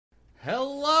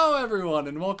Hello, everyone,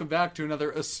 and welcome back to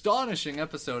another astonishing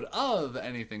episode of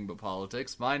Anything But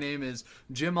Politics. My name is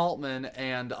Jim Altman,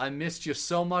 and I missed you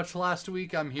so much last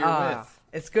week. I'm here with...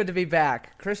 It's good to be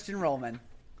back. Christian Rollman.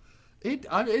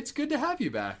 It's good to have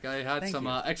you back. I had Thank some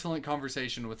you. Excellent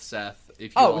conversation with Seth.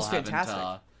 If you Oh, it all was haven't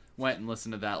fantastic. went and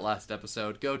listened to that last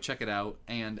episode, go check it out.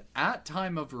 And at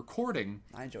time of recording,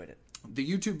 I enjoyed it. the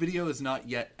YouTube video is not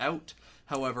yet out.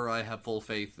 However, I have full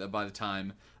faith that by the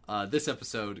time this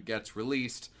episode gets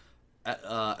released,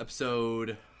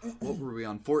 episode, what were we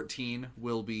on, 14,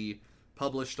 will be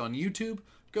published on YouTube.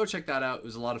 Go check that out. It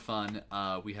was a lot of fun.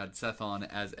 We had Seth on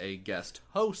as a guest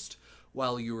host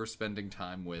while you were spending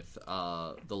time with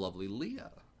the lovely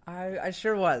Leah. I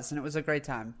sure was, and it was a great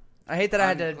time. I hate that I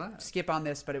had I'm to glad. skip on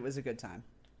this, but it was a good time.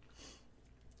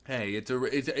 Hey, it's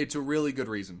a really good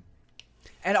reason.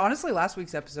 And honestly, last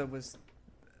week's episode was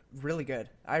really good.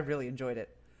 I really enjoyed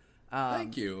it.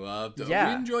 Thank you. yeah.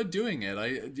 We enjoyed doing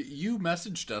it. You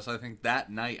messaged us, I think,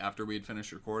 that night after we had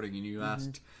finished recording, and you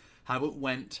asked how it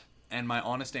went, and my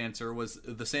honest answer was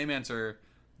the same answer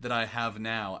that I have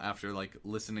now after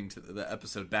listening to the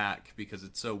episode back, because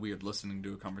it's so weird listening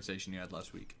to a conversation you had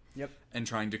last week. Yep. And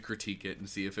trying to critique it and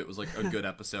see if it was a good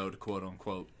episode, quote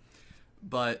unquote.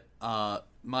 But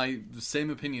my same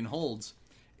opinion holds.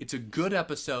 It's a good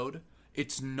episode.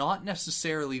 It's not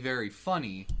necessarily very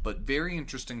funny, but very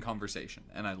interesting conversation.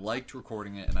 And I liked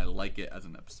recording it, and I like it as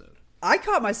an episode. I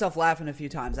caught myself laughing a few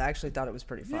times. I actually thought it was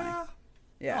pretty funny.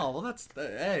 Yeah. Oh, well,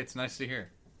 hey, it's nice to hear.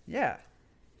 Yeah.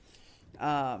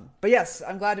 But yes,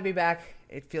 I'm glad to be back.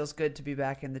 It feels good to be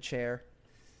back in the chair.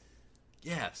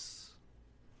 Yes.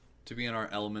 To be in our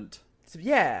element. So,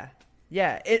 yeah.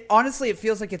 It honestly, it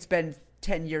feels like it's been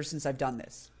 10 years since I've done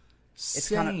this. It's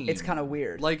kind of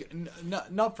weird.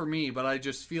 Not for me, but I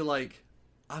just feel like,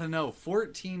 I don't know,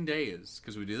 14 days,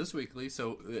 because we do this weekly,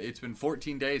 so it's been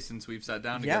 14 days since we've sat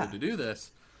down together to do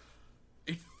this.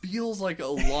 It feels like a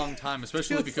long time,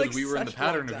 especially because like we were in the such a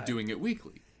long pattern of time. doing it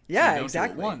weekly. Yeah, you don't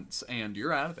exactly. do it once, and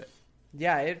you're out of it.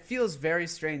 Yeah, it feels very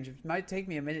strange. It might take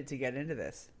me a minute to get into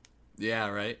this. Yeah,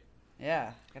 right?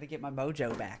 Yeah, gotta get my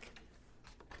mojo back.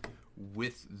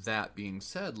 With that being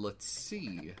said, let's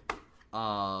see.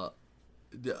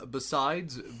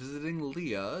 Besides visiting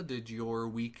Leah, did your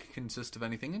week consist of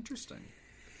anything interesting?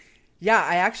 Yeah,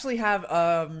 I actually have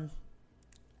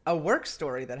a work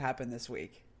story that happened this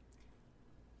week.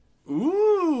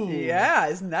 Ooh! Yeah,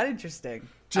 isn't that interesting?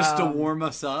 Just to warm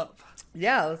us up.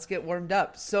 Yeah, let's get warmed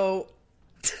up. So,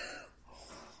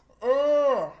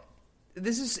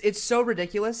 it's so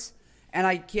ridiculous, and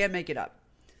I can't make it up.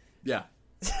 Yeah.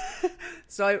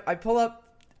 So I pull up.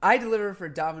 I deliver for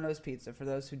Domino's Pizza. For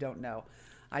those who don't know,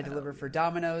 I deliver for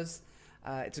Domino's.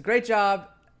 It's a great job.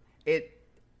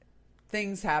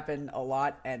 Things happen a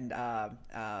lot, and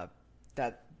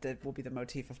that will be the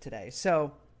motif of today.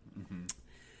 So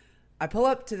I pull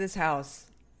up to this house,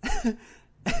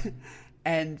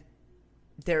 and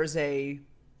there's a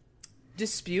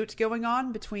dispute going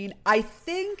on between, I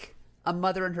think, a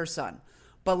mother and her son,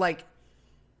 but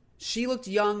she looked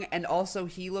young, and also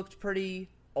he looked pretty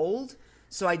old.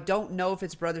 So I don't know if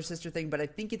it's brother-sister thing, but I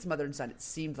think it's mother and son. It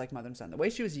seemed like mother and son. The way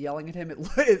she was yelling at him,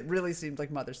 it really seemed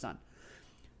like mother-son.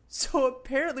 So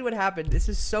apparently what happened, this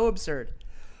is so absurd.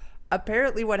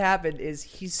 Apparently what happened is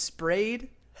he sprayed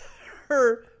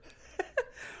her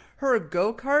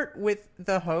go-kart with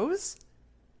the hose.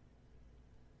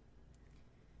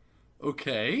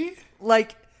 Okay.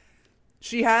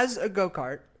 She has a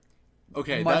go-kart.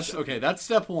 Okay, that's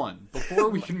step one. Before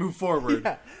we can move forward,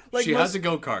 Yeah, she has a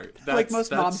go-kart. That's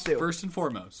most moms do. First and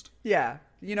foremost. Yeah.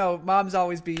 Moms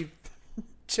always be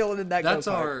chilling in that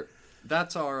go-kart.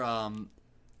 That's our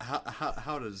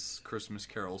how does Christmas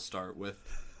Carol start with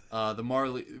the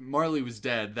Marley was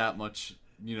dead, that much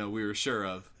we were sure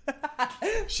of.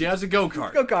 She has a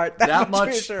go-kart. Go-kart.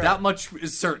 That much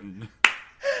is certain.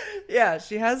 Yeah,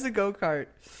 she has a go-kart.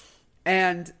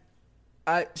 And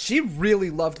she really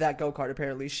loved that go-kart,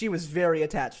 apparently. She was very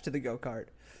attached to the go-kart.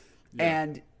 Yeah.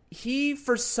 And he,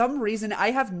 for some reason,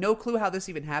 I have no clue how this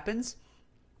even happens,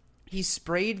 he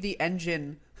sprayed the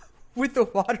engine with the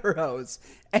water hose,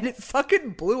 and it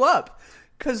fucking blew up.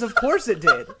 Because of course it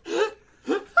did.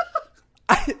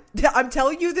 I'm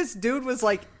telling you, this dude was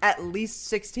at least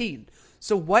 16.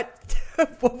 So what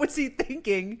was he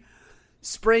thinking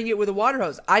spraying it with a water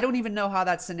hose? I don't even know how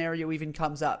that scenario even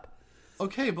comes up.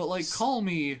 Okay, but call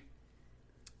me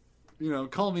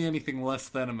anything less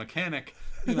than a mechanic.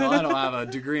 I don't have a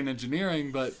degree in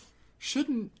engineering, but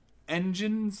shouldn't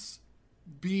engines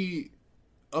be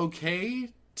okay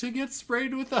to get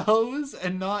sprayed with a hose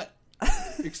and not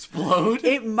explode?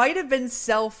 It might have been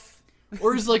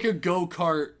Or is like a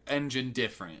go-kart engine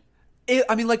different?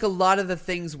 I mean, like a lot of the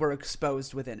things were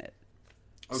exposed within it.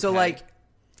 Okay. So like,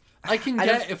 I can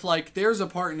get if like there's a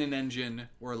part in an engine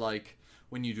where like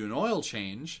when you do an oil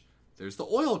change, there's the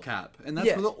oil cap, and that's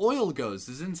where the oil goes.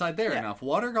 Is inside there. Yeah. Now, if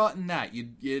water got in that,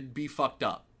 you'd be fucked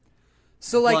up.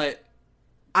 So like,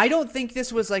 I don't think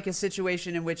this was like a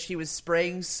situation in which he was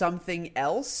spraying something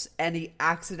else and he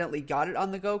accidentally got it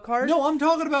on the go-kart. No, I'm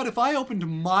talking about if I opened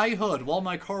my hood while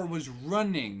my car was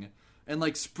running and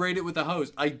like sprayed it with a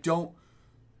hose. I don't.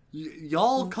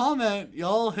 Y'all comment.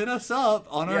 Y'all hit us up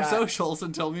on our socials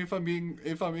and tell me if I'm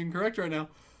being correct right now.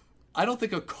 I don't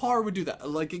think a car would do that.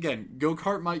 Like again,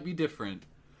 go-kart might be different.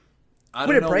 I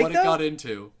don't know what it got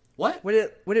into. What? Would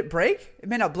it break? It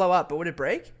may not blow up, but would it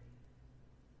break?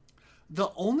 The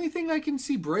only thing I can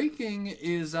see breaking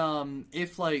is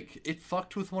if like it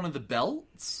fucked with one of the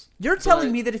belts. You're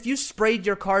telling me that if you sprayed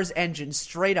your car's engine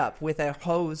straight up with a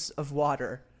hose of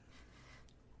water,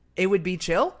 it would be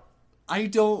chill?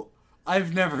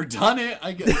 I've never done it.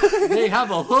 They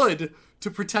have a hood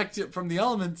to protect it from the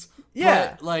elements.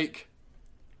 Yeah. But like,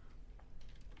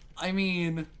 I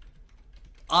mean,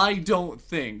 I don't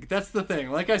think that's the thing.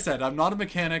 Like I said, I'm not a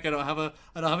mechanic. I don't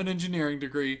have an engineering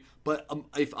degree. But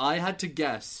if I had to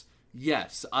guess,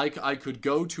 yes, I could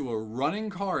go to a running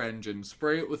car engine,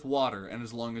 spray it with water, and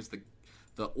as long as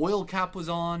the oil cap was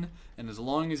on, and as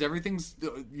long as everything's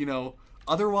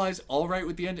otherwise all right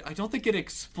with the engine, I don't think it'd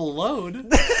explode.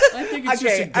 I think it's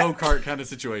just a go-kart kind of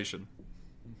situation.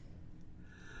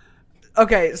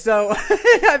 Okay, so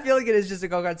I feel like it is just a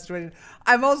go-kart situation.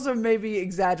 I'm also maybe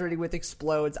exaggerating with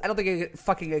explodes. I don't think it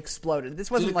fucking exploded. This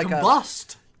wasn't like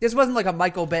combust? This wasn't like a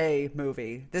Michael Bay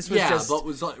movie. This was just.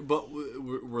 but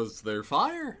was there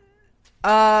fire?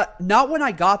 Not when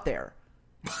I got there.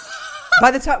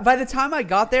 By the time I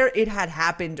got there, it had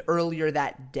happened earlier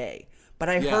that day. But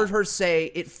I heard her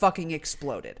say it fucking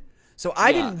exploded. So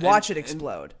I didn't watch it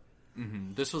explode.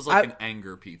 This was like an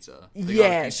anger pizza. They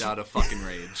got a pizza out of fucking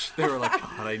rage. They were like,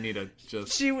 God, I need to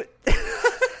just... You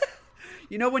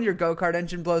know when your go-kart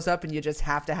engine blows up and you just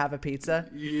have to have a pizza?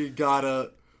 You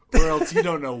gotta... Or else you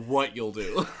don't know what you'll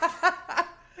do.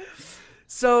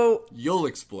 So... You'll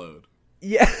explode.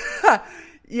 Yeah.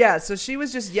 Yeah, so she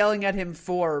was just yelling at him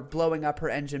for blowing up her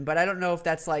engine. But I don't know if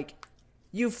that's like...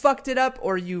 You fucked it up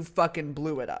or you fucking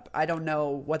blew it up. I don't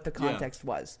know what the context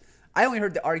was. I only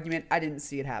heard the argument. I didn't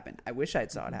see it happen. I wish I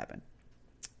saw it happen.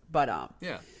 But,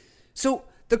 yeah. So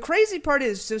the crazy part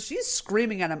is, so she's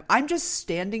screaming at him. I'm just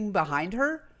standing behind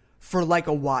her for like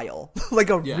a while. Like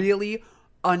a really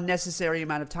unnecessary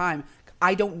amount of time.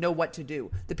 I don't know what to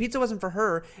do. The pizza wasn't for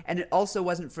her, and it also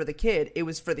wasn't for the kid. It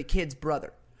was for the kid's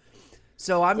brother.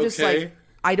 So I'm just like...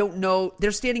 I don't know.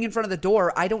 They're standing in front of the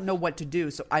door. I don't know what to do.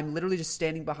 So I'm literally just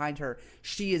standing behind her.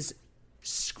 She is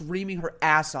screaming her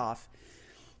ass off.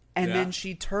 And then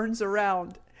she turns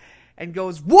around and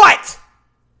goes, "What?"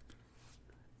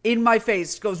 In my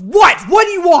face. Goes, "What? What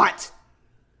do you want?"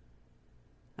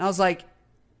 And I was like,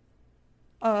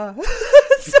 someone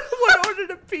ordered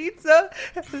a pizza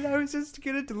and I was just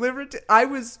going to deliver it to... I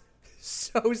was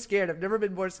so scared. I've never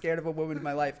been more scared of a woman in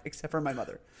my life, except for my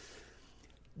mother.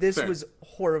 This was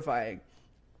horrifying.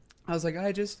 I was like,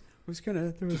 there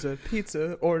was a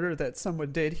pizza order that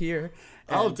someone did here.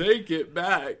 I'll take it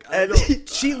back.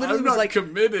 She literally I'm was not like,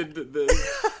 committed to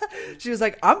this. She was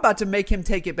like, I'm about to make him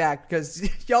take it back because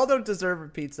y'all don't deserve a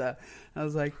pizza. I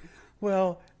was like,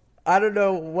 well, I don't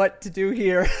know what to do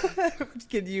here.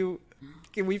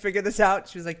 Can we figure this out?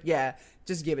 She was like, yeah,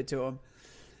 just give it to him.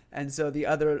 And so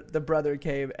the brother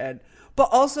came but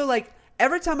also like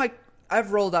every time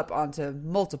I've rolled up onto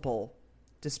multiple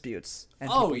disputes and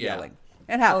people yelling.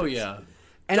 It happens. Oh, yeah.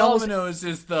 And Domino's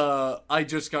is the I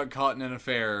just got caught in an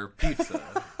affair pizza.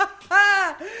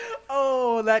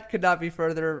 Oh, that could not be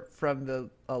further from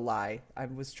a lie. I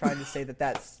was trying to say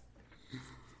that's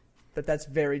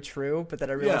very true, but then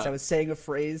I realized I was saying a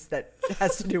phrase that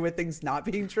has to do with things not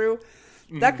being true.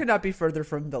 That could not be further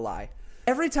from the lie.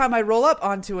 Every time I roll up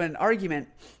onto an argument...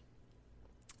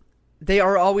 They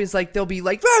are always like, they'll be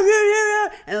like,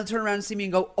 and they'll turn around and see me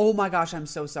and go, "Oh my gosh, I'm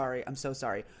so sorry. I'm so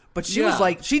sorry." But she was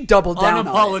like, she doubled down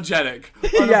Unapologetic. on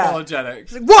it. Unapologetic.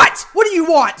 She's like, "What? What do you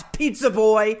want, pizza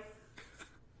boy?"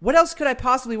 What else could I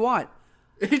possibly want?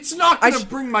 It's not going to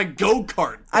bring my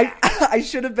go-kart back. I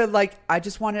should have been like, I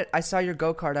saw your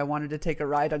go-kart. I wanted to take a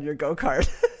ride on your go-kart.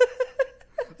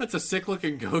 That's a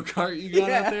sick-looking go-kart you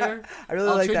got out there. I really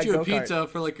like that go-kart. I'll trade you a pizza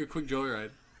for like a quick joyride.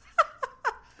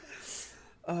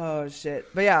 Oh shit!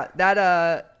 But yeah,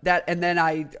 that and then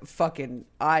I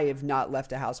have not left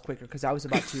the house quicker because I was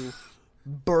about to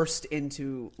burst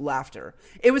into laughter.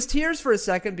 It was tears for a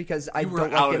second because I were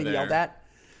don't out like of getting yelled there. at.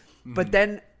 But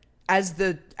then as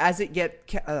it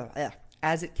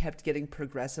kept getting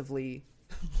progressively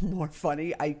more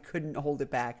funny, I couldn't hold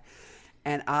it back.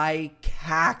 And I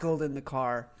cackled in the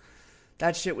car.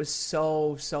 That shit was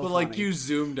so But funny. like you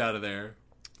zoomed out of there.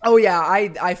 Oh yeah,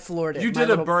 I floored it. You My did a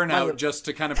little- my burnout little- just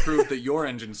to kind of prove that your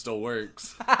engine still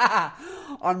works.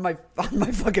 on my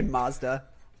fucking Mazda.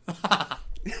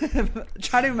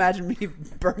 Trying to imagine me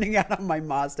burning out on my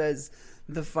Mazda is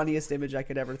the funniest image I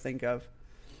could ever think of.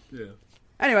 Yeah.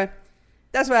 Anyway,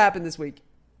 that's what happened this week.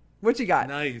 What you got?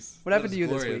 Nice. What happened That to you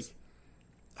was this glorious. week?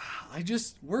 I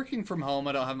just working from home.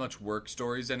 I don't have much work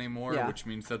stories anymore, Yeah. which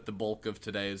means that the bulk of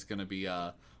today is going to be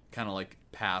kind of like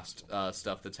past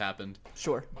stuff that's happened.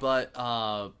 Sure. But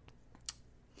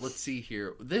let's see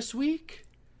here. This week,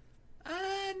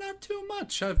 not too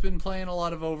much. I've been playing a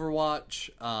lot of Overwatch.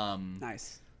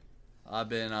 Nice. I've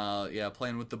been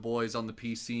playing with the boys on the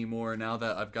PC more. Now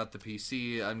that I've got the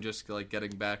PC, I'm just like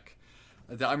getting back.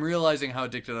 I'm realizing how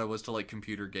addicted I was to like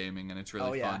computer gaming, and it's really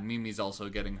Oh, yeah. fun. Mimi's also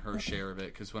getting her share of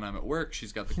it because when I'm at work,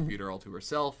 she's got the computer all to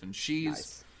herself, and she's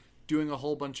Nice. doing a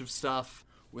whole bunch of stuff.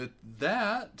 With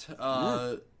that,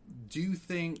 do you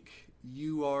think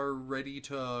you are ready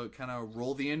to kind of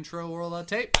roll the intro or roll that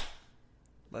tape?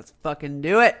 Let's fucking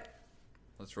do it.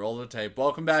 Let's roll the tape.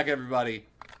 Welcome back, everybody.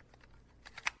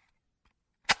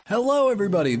 Hello,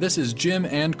 everybody. This is Jim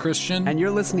and Christian. And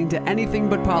you're listening to Anything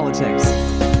But Politics.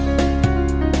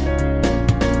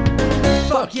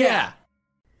 Fuck yeah!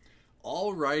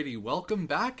 Alrighty, welcome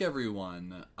back,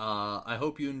 everyone. I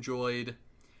hope you enjoyed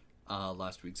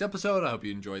last week's episode. I hope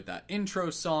you enjoyed that intro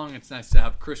song. It's nice to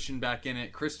have Christian back in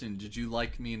it. Christian, did you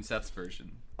like me and Seth's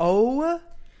version? Oh,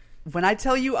 when I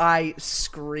tell you I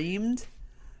screamed,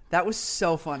 that was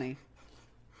so funny.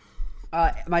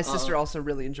 My sister also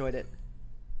really enjoyed it.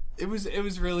 It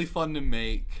was really fun to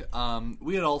make.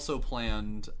 We had also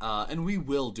planned, and we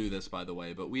will do this, by the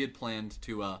way, but we had planned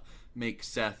to make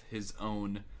Seth his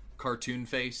own cartoon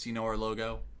face. You know our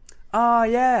logo? Oh,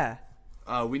 yeah.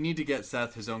 We need to get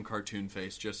Seth his own cartoon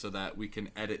face just so that we can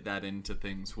edit that into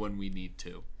things when we need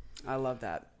to. I love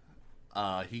that.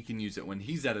 He can use it when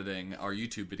he's editing our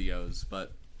YouTube videos,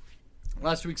 but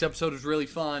last week's episode was really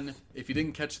fun. If you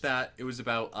didn't catch that, it was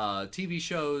about TV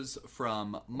shows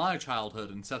from my childhood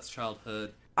and Seth's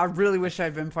childhood. I really wish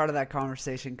I'd been part of that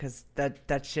conversation because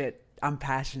that shit, I'm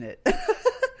passionate.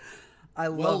 I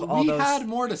love all we those. had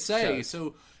more to say, shows.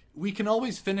 so we can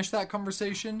always finish that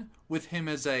conversation with him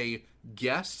as a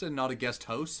guest and not a guest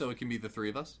host, so it can be the three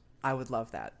of us. I would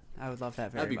love that. I would love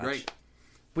that very That'd be much. great.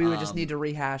 We would just need to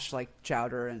rehash like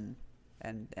Chowder and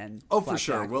Oh, for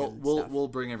sure. Flapjack and stuff. We'll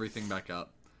bring everything back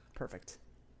up. Perfect.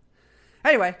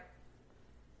 Anyway,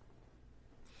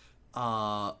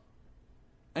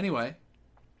 Anyway,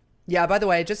 yeah, by the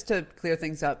way, just to clear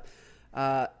things up,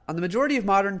 on the majority of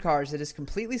modern cars, it is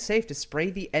completely safe to spray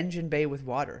the engine bay with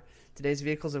water. Today's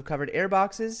vehicles have covered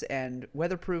airboxes and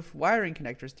weatherproof wiring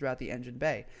connectors throughout the engine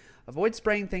bay. Avoid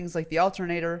spraying things like the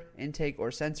alternator, intake, or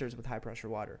sensors with high-pressure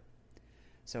water.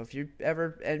 So if your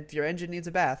engine needs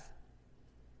a bath,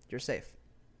 you're safe.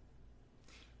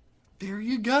 there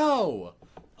you go.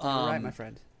 You're right, my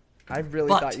friend. I really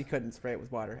but- thought you couldn't spray it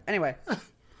with water. Anyway,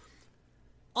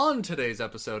 On today's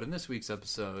episode, in this week's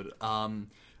episode,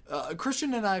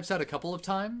 Christian and I have said a couple of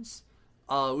times,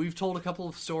 we've told a couple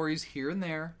of stories here and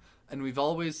there, and we've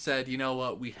always said, you know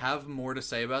what, we have more to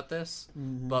say about this,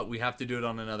 but we have to do it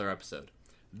on another episode.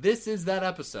 This is that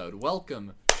episode.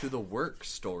 Welcome to the Work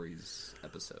Stories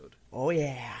episode. oh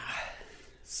yeah.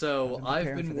 So, I've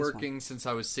preparing been for this one. working since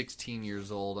I was 16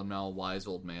 years old. I'm now a wise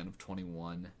old man of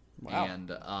 21. Wow. And,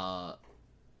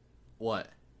 what?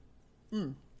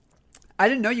 I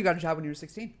didn't know you got a job when you were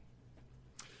 16.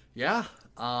 Yeah.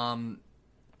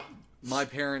 My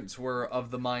parents were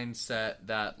of the mindset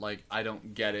that, like, I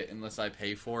don't get it unless I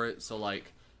pay for it. So,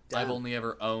 like, I've Damn. only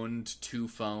ever owned 2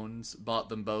 phones, bought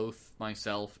them both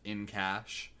myself in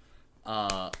cash.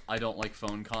 I don't like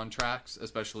phone contracts,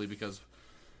 especially because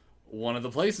one of the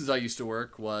places I used to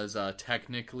work was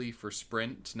technically for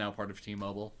Sprint, now part of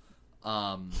T-Mobile.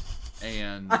 And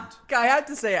I have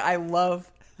to say, I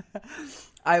love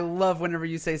whenever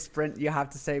you say Sprint, you have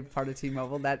to say part of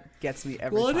T-Mobile. That gets me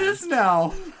every well, time. it is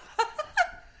now.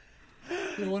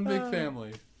 We're one big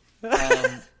family.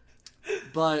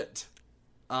 But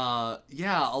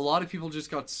yeah, a lot of people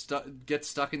just get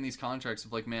stuck in these contracts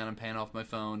of like, man, I'm paying off my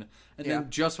phone, and Yeah. then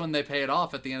just when they pay it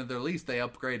off at the end of their lease, they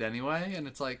upgrade anyway, and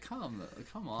it's like, come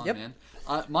on, Yep. man.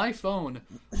 My phone,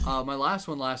 my last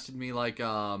one lasted me like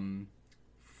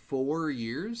 4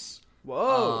 years.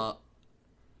 Whoa.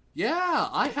 Yeah,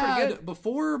 I That's pretty had good.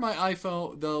 before my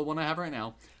iPhone, the one I have right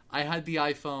now. I had the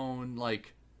iPhone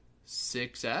like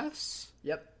 6S.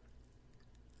 Yep.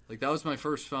 Like that was my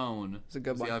first phone. It's a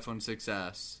good was one. The iPhone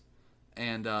 6S.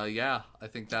 And yeah, I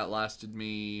think that lasted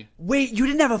me. Wait, you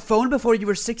didn't have a phone before you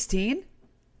were 16?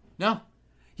 No,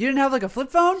 You didn't have like a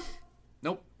flip phone?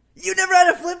 nope, You never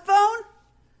had a flip phone?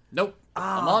 nope. Oh,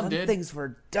 my mom them did. things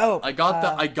were dope. I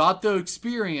got the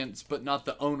experience, but not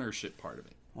the ownership part of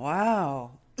it.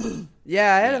 Wow.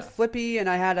 Yeah, I had Yeah. a flippy and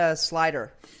I had a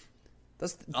slider.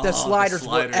 The Oh, sliders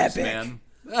were epic. man.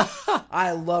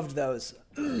 I loved those.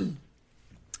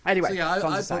 Anyway, So yeah,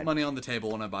 phones I aside. put money on the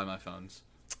table when I buy my phones.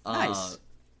 Nice.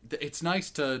 It's nice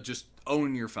to just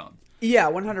own your phone. Yeah,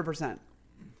 100%.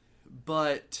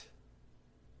 But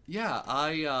yeah,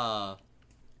 I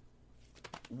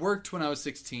worked when I was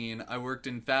 16. I worked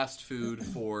in fast food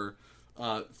for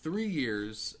 3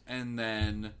 years, and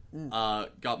then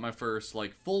got my first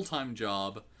like full-time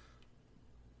job.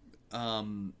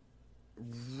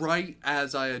 Right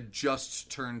as I had just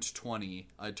turned 20.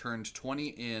 I turned 20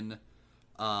 in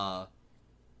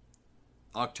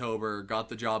October, got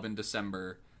the job in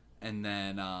December, and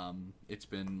then it's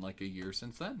been like a year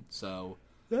since then. So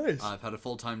Nice. I've had a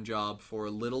full-time job for a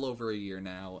little over a year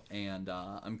now, and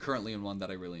I'm currently in one that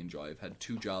I really enjoy. I've had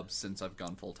 2 jobs since I've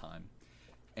gone full-time.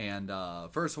 And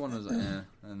first one was and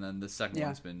then the second Yeah.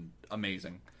 one's been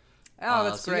amazing. Oh,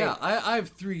 that's so great. Yeah, I have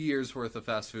 3 years worth of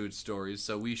fast food stories,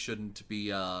 so we shouldn't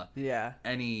be Yeah.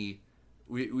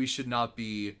 we should not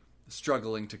be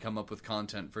struggling to come up with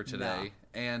content for today.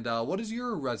 And what is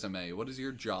your resume? What is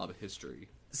your job history?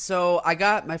 So I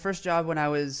got my first job when I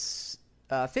was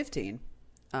 15.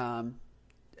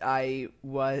 I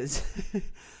was,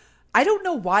 I don't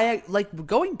know why I like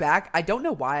going back. I don't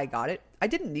know why I got it. I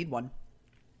didn't need one.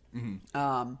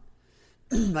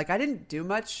 Like I didn't do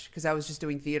much because I was just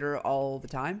doing theater all the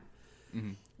time.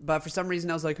 But for some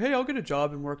reason I was like, hey, I'll get a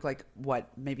job and work like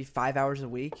maybe 5 hours a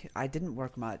week. I didn't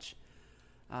work much.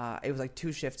 It was like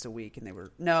 2 shifts a week, and they were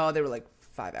like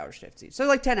 5-hour shifts each. So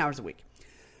like 10 hours a week.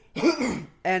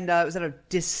 And it was at a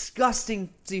disgusting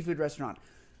seafood restaurant.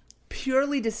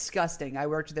 Purely disgusting. I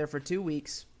worked there for 2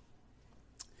 weeks.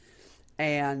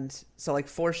 And so like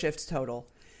 4 shifts total.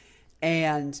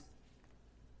 And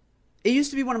it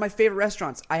used to be one of my favorite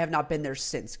restaurants. I have not been there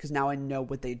since because now I know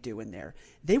what they do in there.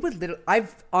 They would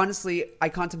literally, I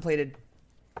contemplated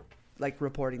like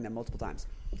reporting them multiple times.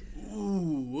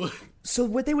 Ooh. So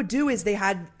what they would do is they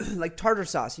had like tartar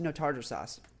sauce. You know tartar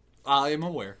sauce. I am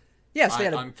aware. Yes, they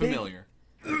had I'm familiar.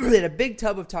 They had a big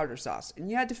tub of tartar sauce, and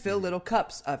you had to fill little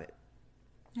cups of it.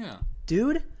 Yeah.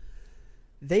 Dude,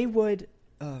 they would.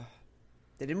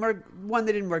 They didn't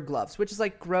wear gloves, which is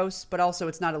like gross, but also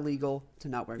it's not illegal to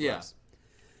not wear gloves.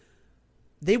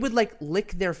 They would like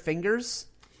lick their fingers.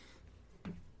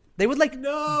 They would like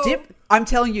dip. I'm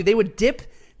telling you, they would dip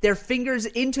their fingers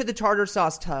into the tartar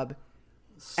sauce tub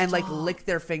and like lick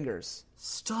their fingers.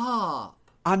 Stop.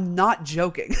 I'm not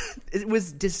joking. It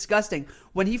was disgusting.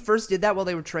 When he first did that while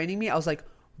they were training me, I was like,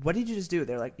 what did you just do?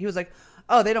 He was like,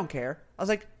 oh, they don't care. I was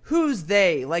like, who's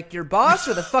they? Like your boss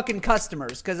or the fucking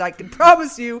customers? Because I can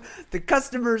promise you the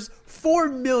customers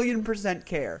 4,000,000%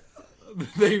 care.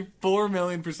 They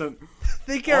 4,000,000%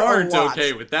 They care aren't a lot.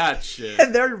 okay with that shit.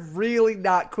 And they're really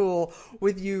not cool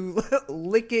with you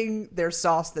licking their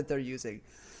sauce that they're using.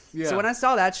 Yeah. So when I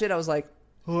saw that shit, I was like,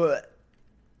 what?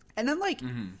 And then like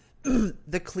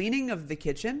the cleaning of the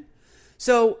kitchen.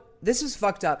 So this is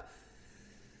fucked up.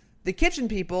 The kitchen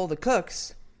people, the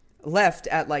cooks, left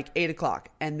at like 8 o'clock.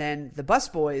 And then the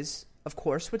busboys, of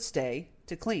course, would stay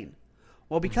to clean.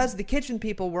 Well, because the kitchen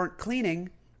people weren't cleaning,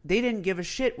 they didn't give a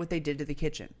shit what they did to the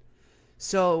kitchen.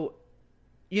 So,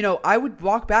 you know, I would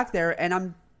walk back there and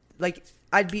I'm like,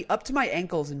 I'd be up to my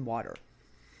ankles in water.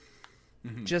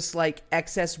 Just like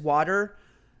excess water,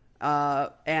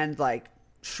 and like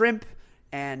shrimp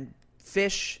and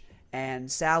fish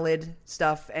and salad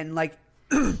stuff. And like,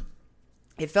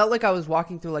 it felt like I was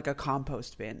walking through like a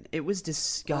compost bin. It was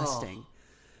disgusting.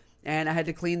 And I had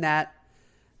to clean that.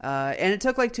 And it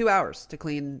took like 2 hours to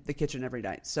clean the kitchen every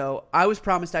night. So I was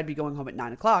promised I'd be going home at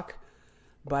 9 o'clock,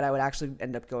 but I would actually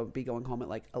end up going home at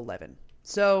like 11.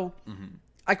 So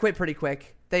I quit pretty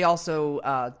quick. They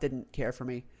also didn't care for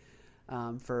me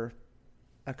for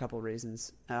a couple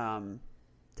reasons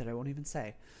that I won't even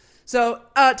say. So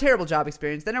terrible job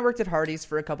experience. Then I worked at Hardee's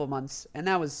for a couple months, and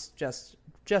that was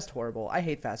just horrible. I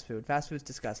hate fast food. Fast food's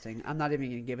disgusting. I'm not even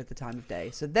going to give it the time of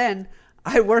day. So then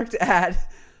I worked at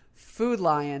Food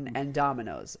Lion and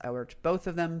Domino's. I worked both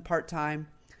of them part-time,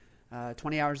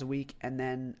 20 hours a week, and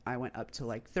then I went up to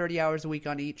like 30 hours a week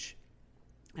on each.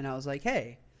 And I was like,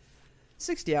 hey,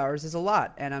 60 hours is a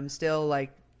lot, and I'm still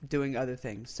like doing other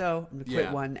things. So I'm gonna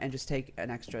quit one and just take an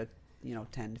extra,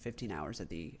 10 to 15 hours at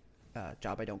the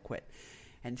job I don't quit.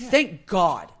 And thank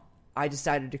God I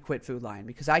decided to quit Food Lion,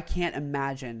 because I can't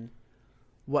imagine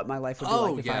what my life would be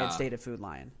like if I had stayed at Food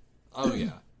Lion. Oh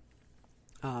yeah.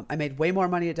 I made way more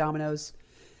money at Domino's.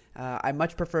 I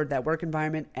much preferred that work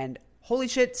environment, and holy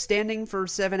shit, standing for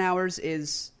 7 hours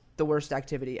is the worst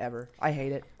activity ever. I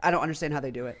hate it. I don't understand how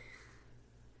they do it.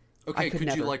 Okay,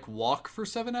 could you like walk for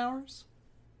 7 hours?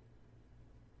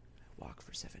 Walk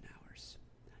for 7 hours.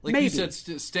 Like Maybe. you said,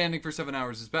 standing for 7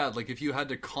 hours is bad. Like if you had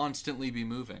to constantly be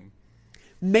moving.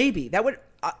 Maybe. That would...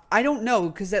 I don't know,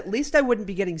 because at least I wouldn't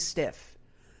be getting stiff.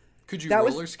 Could you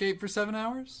roller skate for 7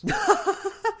 hours?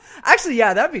 Actually,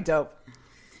 yeah, that'd be dope.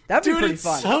 That'd be Dude, pretty it's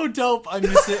fun. so dope. I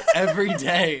miss it every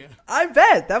day. I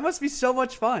bet. That must be so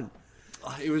much fun.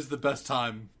 It was the best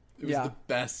time. It was Yeah. the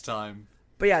best time.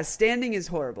 But yeah, standing is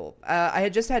horrible. I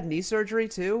had just had knee surgery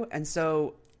too, and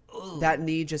so that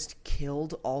knee just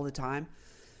killed all the time.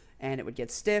 And it would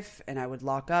get stiff, and I would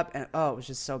lock up, and it was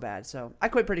just so bad. So I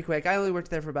quit pretty quick. I only worked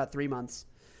there for about 3 months.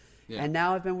 Yeah. And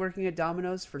now I've been working at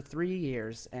Domino's for 3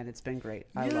 years, and it's been great.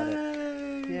 I love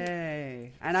it.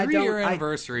 Yay. And 3-year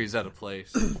anniversaries at a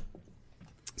place.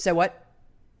 Say what?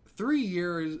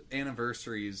 3-year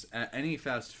anniversaries at any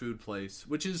fast food place,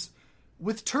 which is,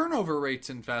 with turnover rates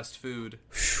in fast food,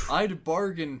 I'd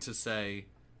bargain to say,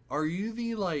 are you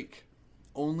the,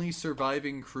 only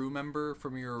surviving crew member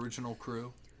from your original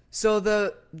crew? So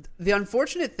the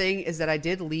unfortunate thing is that I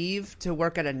did leave to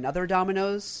work at another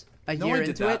Domino's a year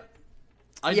into it.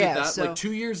 I Yeah, did that. so-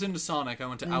 2 years into Sonic, I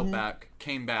went to Outback,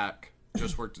 came back,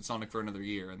 just worked at Sonic for another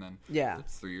year, and then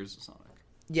it's 3 years at Sonic.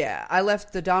 Yeah, I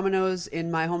left the Domino's in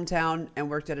my hometown and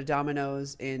worked at a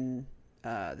Domino's in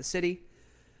the city,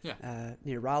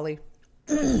 near Raleigh.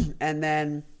 And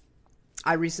then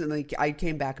I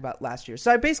came back about last year.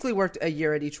 So I basically worked a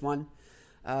year at each one.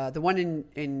 The one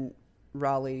in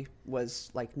Raleigh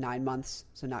was 9 months,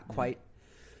 so not quite.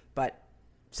 But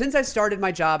since I started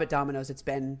my job at Domino's, it's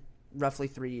been roughly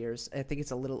 3 years. I think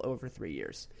it's a little over 3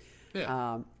 years.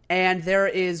 Yeah. And there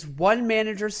is one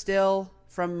manager still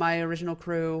from my original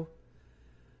crew,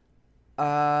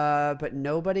 but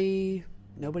nobody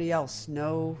else.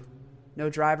 No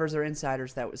drivers or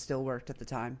insiders that still worked at the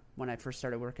time when I first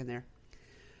started working there.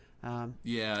 That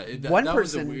person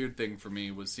was a weird thing for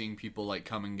me, was seeing people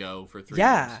come and go for 3 years.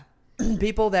 Yeah,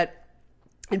 people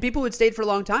who had stayed for a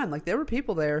long time. There were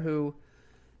people there who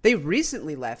they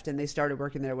recently left and they started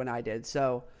working there when I did.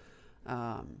 So,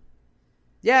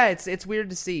 it's weird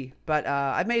to see, but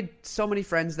I made so many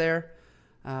friends there.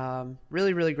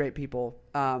 Really, really great people.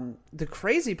 The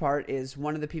crazy part is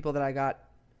one of the people that I got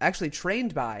actually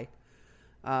trained by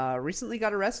recently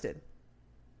got arrested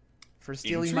for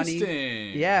stealing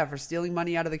money. Yeah, for stealing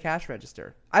money out of the cash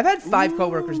register. I've had 5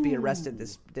 coworkers be arrested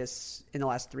this in the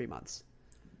last 3 months.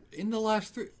 In the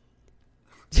last 3...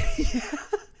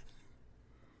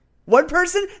 One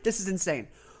person, this is insane.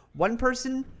 One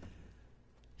person,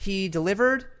 he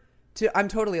delivered to... I'm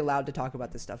totally allowed to talk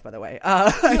about this stuff, by the way.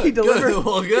 He delivered... Good.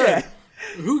 Well, good.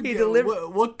 Yeah. He delivered...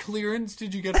 What clearance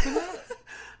did you get for that?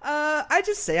 I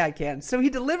just say I can. So he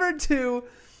delivered to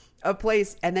a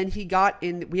place, and then he got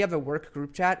in... We have a work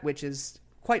group chat, which is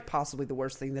quite possibly the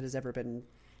worst thing that has ever been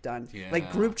done. Yeah.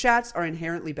 Group chats are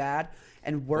inherently bad,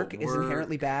 and work is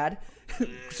inherently bad.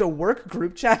 So work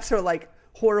group chats are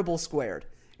horrible squared.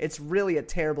 It's really a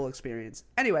terrible experience.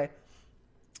 Anyway,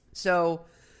 so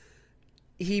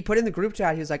he put in the group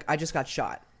chat, he was like, I just got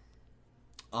shot.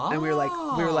 Oh. And we were like,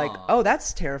 oh,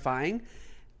 that's terrifying.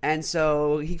 And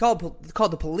so he called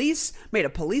the police, made a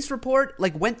police report,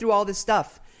 went through all this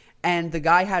stuff. And the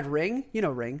guy had Ring. You know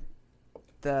Ring.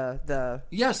 The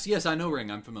Yes, I know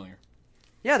Ring. I'm familiar.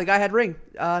 Yeah, the guy had Ring.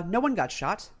 No one got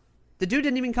shot. The dude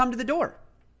didn't even come to the door.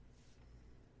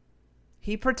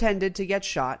 He pretended to get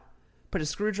shot, put a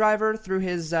screwdriver through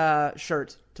his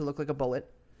shirt to look like a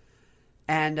bullet,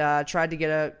 and tried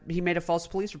to he made a false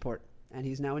police report, and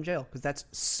he's now in jail because that's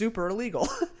super illegal.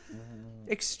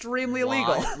 Extremely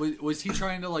illegal. Was he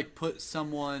trying to put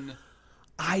someone...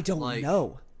 I don't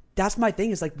know. That's my thing,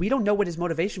 is we don't know what his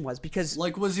motivation was, because...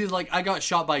 was he I got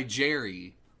shot by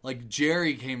Jerry?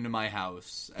 Jerry came to my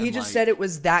house. And he just said it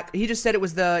was that... He said it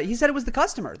was the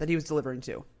customer that he was delivering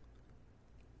to.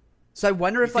 So I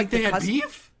wonder if they had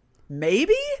beef?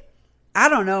 Maybe? I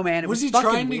don't know, man. Was he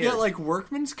trying to get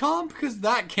workman's comp? Because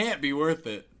that can't be worth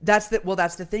it. That's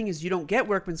the thing, is you don't get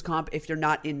workman's comp if you're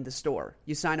not in the store.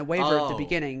 You sign a waiver at the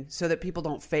beginning so that people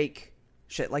don't fake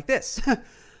shit like this.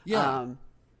 Yeah.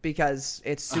 Because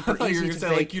it's super I thought easy you were to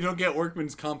going to say fake. you don't get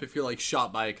workman's comp if you're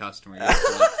shot by a customer.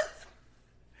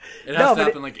 It has to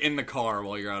happen like in the car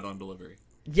while you're out on delivery.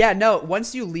 Yeah, no.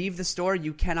 Once you leave the store,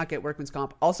 you cannot get workman's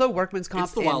comp. Also, workman's comp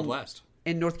It's the Wild West.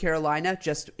 In North Carolina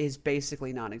just is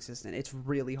basically non-existent. It's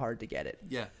really hard to get it.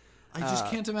 Yeah. I just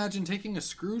can't imagine taking a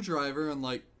screwdriver and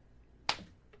like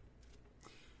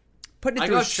putting it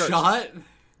through his shirt. Shot?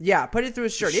 Yeah, put it through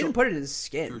his shirt. He didn't put it in his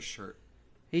skin. Through his shirt.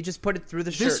 He just put it through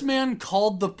the shirt. This man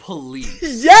called the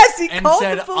police. Yes, he and called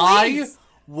said, the police. I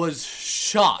was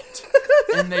shot.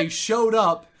 And they showed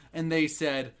up and they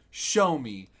said, show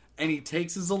me. And he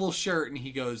takes his little shirt and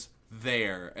he goes,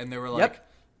 there. And they were like,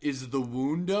 is the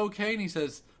wound okay? And he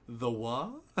says, the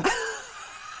what?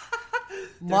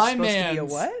 My man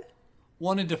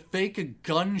wanted to fake a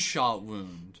gunshot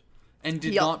wound and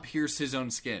did not pierce his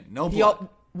own skin. No blood.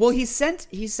 He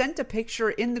sent a picture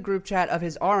in the group chat of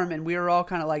his arm, and we were all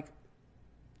kind of like,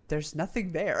 "There's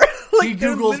nothing there." Like, he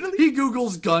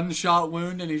Googles gunshot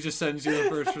wound, and he just sends you the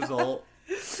first result.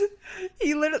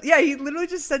 He literally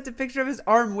just sent a picture of his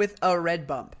arm with a red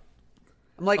bump.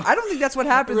 I'm like, I don't think that's what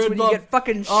happens when you get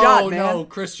fucking shot, man. Oh no,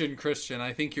 Christian,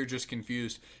 I think you're just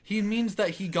confused. He means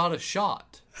that he got a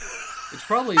shot. It's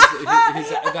probably his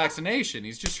vaccination.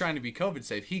 He's just trying to be COVID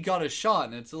safe. He got a shot,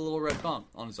 and it's a little red bump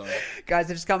on his arm. Guys,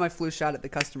 I just got my flu shot at the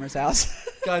customer's house.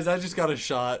 Guys, I just got a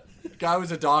shot. Guy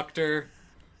was a doctor.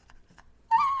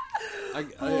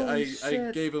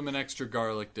 I gave him an extra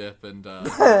garlic dip, and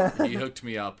he hooked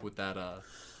me up with that.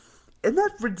 Isn't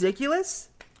that ridiculous?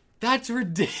 That's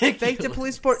ridiculous. Faked a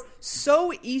police report.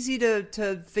 So easy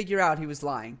to figure out he was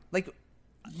lying. Like,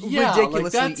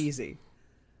 ridiculously easy.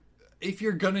 If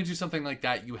you're gonna do something like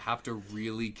that, you have to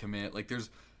really commit. Like, that's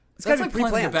like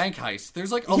planning a bank heist.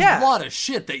 There's like a lot of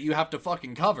shit that you have to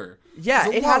fucking cover. Yeah,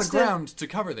 there's a lot of ground to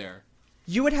cover there.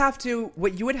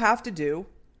 What you would have to do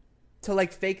to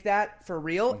like fake that for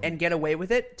real and get away with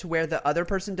it to where the other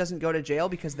person doesn't go to jail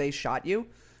because they shot you.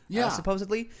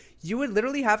 Supposedly, you would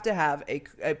literally have to have a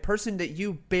person that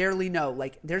you barely know.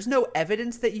 Like, there's no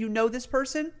evidence that you know this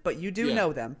person, but you do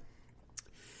know them.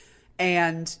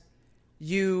 And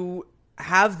you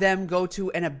have them go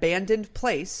to an abandoned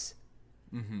place.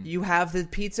 Mm-hmm. You have the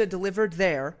pizza delivered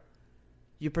there.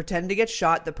 You pretend to get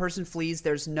shot. The person flees.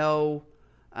 There's no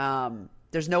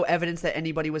evidence that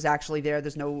anybody was actually there.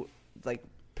 There's no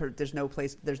there's no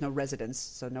place. There's no residence,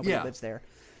 so nobody lives there.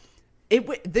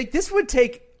 This would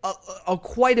take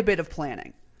quite a bit of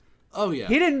planning. Oh yeah.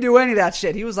 He didn't do any of that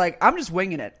shit. He was like, I'm just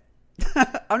winging it.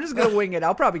 I'm just gonna wing it.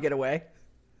 I'll probably get away.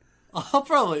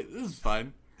 This is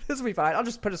fine. This will be fine. I'll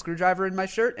just put a screwdriver in my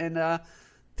shirt and the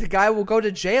guy will go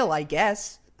to jail, I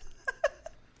guess.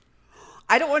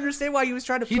 I don't understand why he was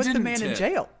trying to put the man in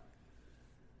jail.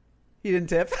 He didn't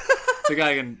tip. The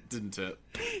guy didn't tip.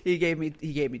 He gave me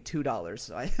 $2,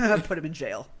 so I put him in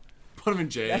jail. Put him in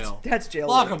jail. That's jail.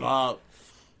 Lock him up.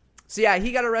 So yeah,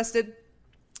 he got arrested.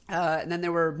 And then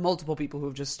there were multiple people who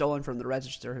have just stolen from the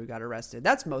register who got arrested.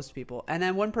 That's most people. And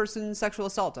then one person sexual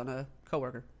assault on a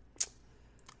coworker.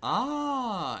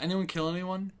 Anyone kill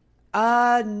anyone?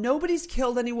 Nobody's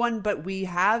killed anyone, but we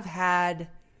have had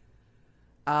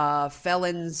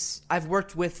felons. I've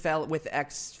worked with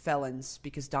ex-felons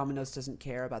because Domino's doesn't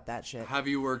care about that shit. Have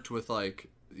you worked with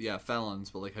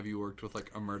felons, but have you worked with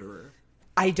a murderer?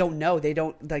 I don't know. They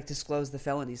don't disclose the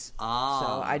felonies. So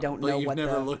I don't know what. But you've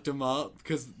never looked them up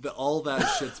because all that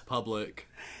shit's public.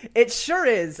 It sure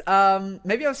is.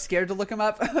 Maybe I was scared to look them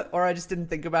up, or I just didn't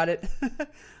think about it.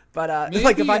 But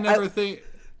maybe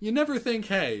you never think,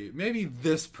 hey, maybe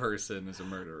this person is a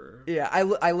murderer. Yeah,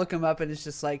 I look him up and it's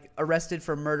just arrested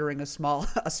for murdering a small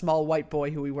white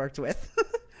boy who we worked with.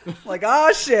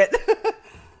 Oh shit.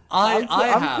 I'm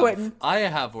quitting. I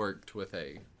have worked with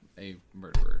a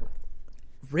murderer.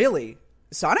 Really?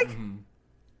 Sonic? Mm-hmm.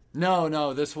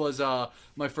 No, this was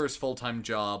my first full-time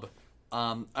job.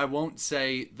 I won't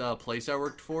say the place I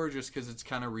worked for just because it's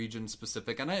kind of region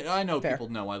specific, and I know people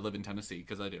know I live in Tennessee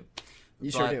because I do.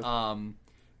 Sure do.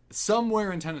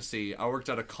 Somewhere in Tennessee, I worked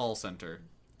at a call center,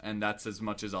 and that's as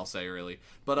much as I'll say really.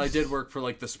 But I did work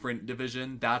for the Sprint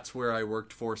division. That's where I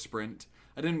worked for Sprint.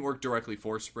 I didn't work directly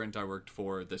for Sprint. I worked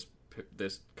for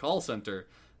this call center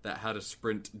that had a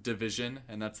Sprint division,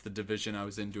 and that's the division I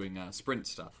was in doing Sprint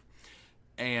stuff.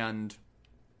 And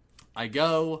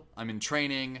I'm in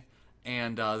training.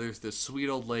 And there's this sweet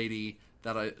old lady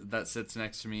that sits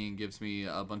next to me and gives me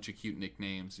a bunch of cute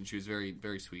nicknames, and she was very,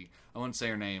 very sweet. I won't say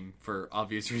her name for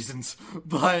obvious reasons,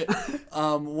 but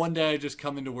one day I just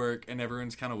come into work and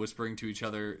everyone's kind of whispering to each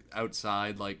other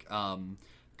outside,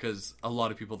 because a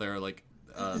lot of people there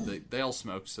they all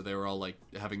smoked, so they were all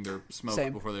having their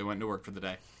smoke before they went to work for the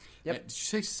day. Yep. Did you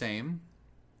say same?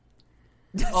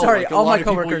 Sorry, like a all lot my of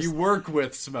people coworkers. you work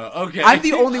with smoke. Okay. I'm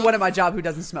the only one at my job who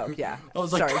doesn't smoke. Yeah. I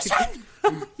was like, Sorry.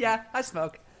 Yeah, I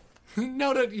smoke.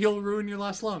 no, you'll ruin your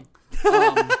last lung.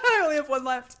 I only have one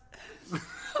left.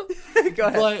 Go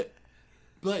ahead.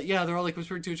 But yeah, they're all like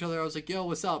whispering to each other. I was like, "Yo,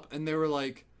 what's up?" And they were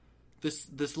like,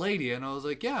 "This lady," and I was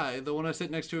like, "Yeah, the one I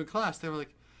sit next to in class." They were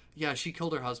like, "Yeah, she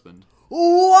killed her husband."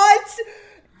 What?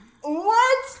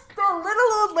 What? The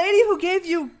little old lady who gave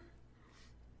you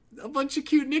A bunch of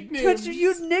cute nicknames. bunch of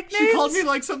cute nicknames? She called me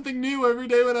like something new every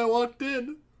day when I walked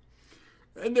in.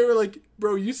 And they were like,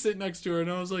 "Bro, you sit next to her,"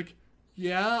 and I was like,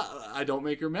 "Yeah, I don't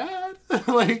make her mad."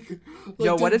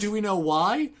 Yo, what if... do we know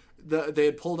why? They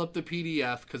had pulled up the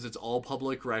PDF because it's all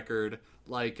public record.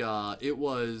 Like, it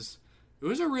was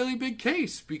a really big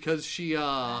case because she, you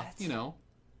know,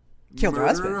 Killed her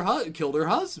husband. Killed her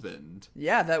husband.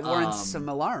 Yeah, that warrants some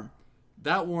alarm.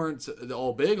 That warrants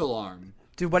the big alarm.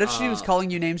 Dude, what if she was calling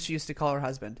you names she used to call her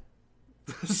husband?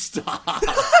 Stop.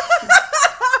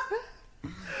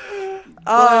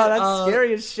 Oh, that's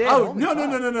scary as shit. Oh, Holy no,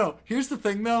 fuck. no. Here's the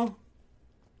thing, though.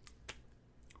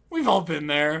 We've all been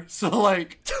there. So,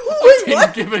 like, I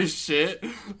didn't give a shit.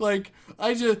 Like,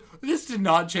 this did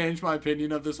not change my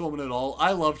opinion of this woman at all.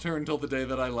 I loved her until the day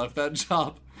that I left that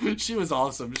job. She was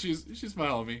awesome. She's my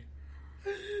homie.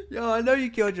 Yo, I know you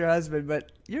killed your husband,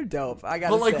 but you're dope. I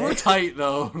gotta But, like, say. we're tight,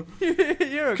 though.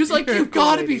 Because, Like, you've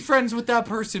got to be friends with that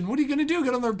person. What are you going to do?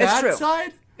 Get on their bad true.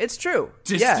 side? It's true.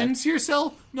 Distance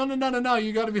yourself? No.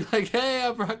 You got to be like, "Hey,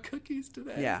 I brought cookies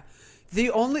today." Yeah.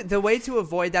 The way to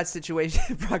avoid that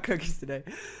situation brought cookies today.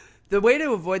 The way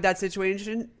to avoid that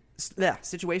situation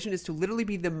is to literally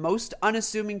be the most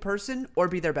unassuming person or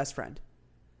be their best friend.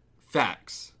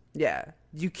 Facts. Yeah.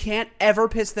 You can't ever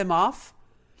piss them off.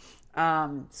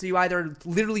 So you either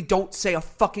literally don't say a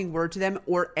fucking word to them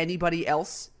or anybody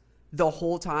else the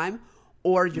whole time,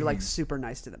 or you're like super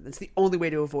nice to them. That's the only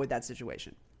way to avoid that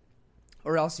situation.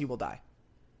 Or else you will die.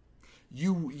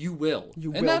 You will.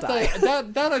 You and will that, die.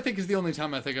 that I think is the only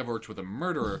time I think I've worked with a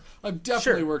murderer. I've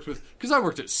definitely worked with, because I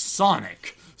worked at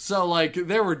Sonic. So, like,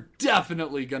 there were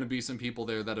definitely going to be some people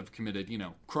there that have committed, you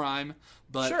know, crime.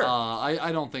 But Sure.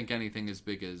 I don't think anything as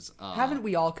big as... Haven't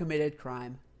we all committed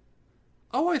crime?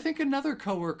 Oh, I think another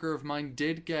coworker of mine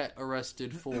did get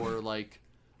arrested for, like,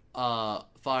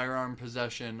 firearm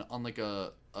possession on, like,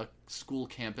 a school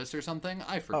campus or something.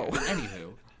 I forget. Oh.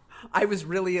 Anywho. I was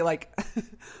really like,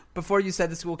 before you said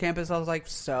the school campus, I was like,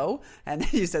 so? And then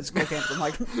you said school campus. I'm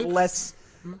like, less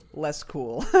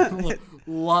cool.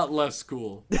 Lot less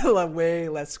cool. Way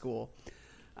less cool.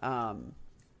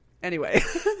 Anyway.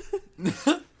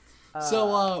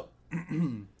 So,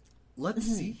 let's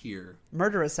see here.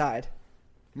 Murder aside.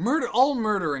 All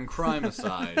murder and crime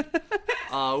aside,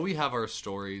 we have our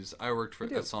stories. I worked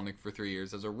at Sonic for 3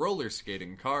 years as a roller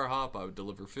skating car hop. I would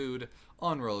deliver food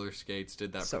on roller skates.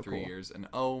 Did that for 3 years, and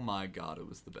oh my god, it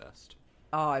was the best.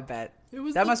 Oh, I bet. It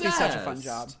was that the must best. be such a fun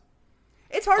job.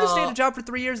 It's hard to stay at a job for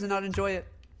 3 years and not enjoy it.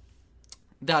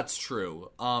 That's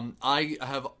true. I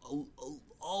have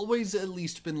always at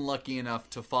least been lucky enough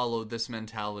to follow this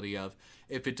mentality of,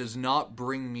 if it does not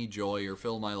bring me joy or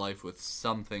fill my life with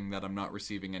something that I'm not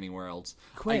receiving anywhere else,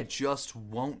 Quit. I just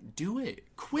won't do it.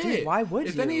 Quit. Dude, why would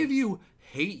if you? any of you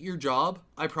hate your job,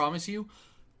 I promise you,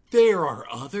 there are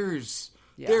others.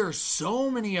 Yeah. There are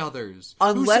so many others.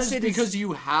 Unless Who says it is- because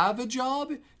you have a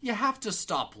job, you have to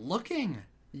stop looking.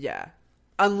 Yeah.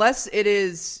 Unless it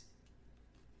is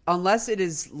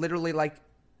literally like,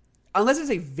 unless it's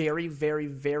a very, very,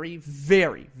 very,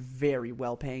 very, very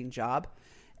well-paying job,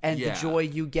 and Yeah. the joy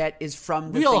you get is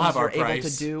from the We all things have our you're able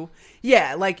price. to do.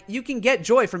 Yeah, like, you can get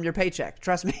joy from your paycheck.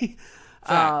 Trust me.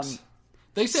 Facts.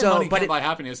 They say so- money but can't it- buy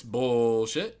happiness.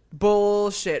 Bullshit.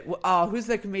 Bullshit. Oh, who's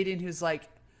the comedian who's like,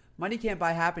 money can't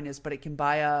buy happiness, but it can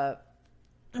buy a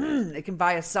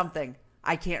something.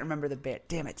 I can't remember the bit.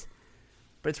 Damn it.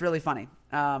 But it's really funny.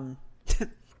 Where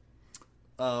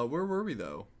were we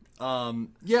though?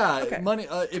 Yeah, Okay. money.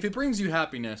 If it brings you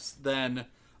happiness, then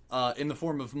in the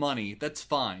form of money, that's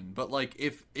fine. But like,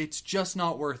 if it's just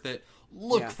not worth it,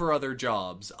 look Yeah. for other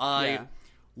jobs. I Yeah.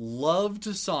 loved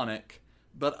Sonic,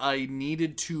 but I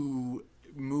needed to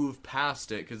move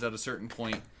past it because at a certain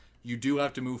point, you do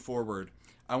have to move forward.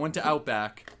 I went to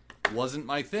Outback, wasn't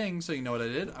my thing, so you know what I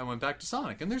did? I went back to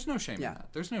Sonic, and there's no shame in Yeah. that.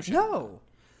 There's no shame. in that. No.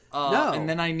 No. And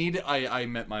then I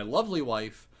met my lovely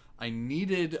wife. I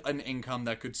needed an income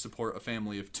that could support a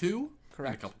family of two.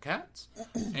 Correct. And a couple cats.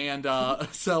 And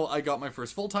so I got my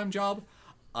first full-time job.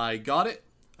 I got it.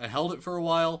 I held it for a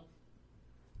while.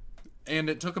 And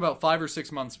it took about 5 or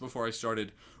 6 months before I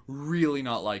started really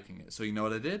not liking it. So you know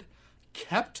what I did?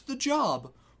 Kept the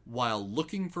job, while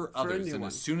looking for others. new And one.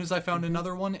 as soon as I found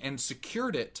another one and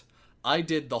secured it, I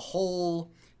did the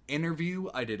whole interview.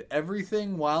 I did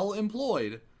everything while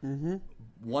employed.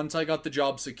 Once I got the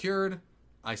job secured,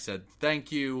 I said,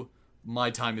 thank you.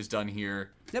 My time is done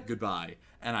here. Yep. Goodbye.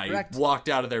 And I Correct. walked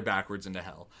out of there backwards into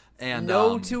hell. And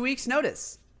No 2 weeks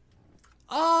notice.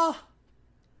 No,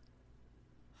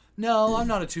 I'm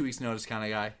not a 2 weeks notice kind of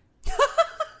guy.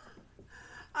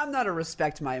 I'm not a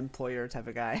respect my employer type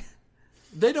of guy.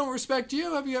 They don't respect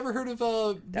you. Have you ever heard of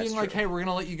That's being like, true. hey, we're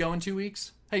gonna let you go in 2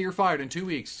 weeks? Hey, you're fired in 2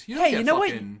 weeks. You don't Hey, get you know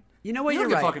what? fucking, You know what? You You're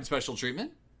don't get right. fucking special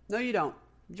treatment. No, you don't.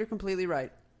 You're completely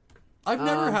right. I've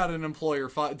never had an employer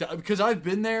fire because I've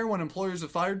been there when employers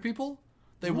have fired people.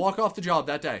 They walk off the job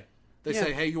that day. They Yeah.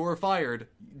 say, "Hey, you're fired.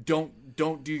 Don't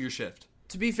do your shift."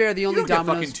 To be fair, the You only don't get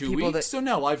Domino's fucking 2 people weeks. that So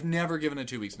no, I've never given a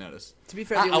 2 weeks notice. to be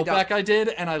fair, At the only, Outback I did,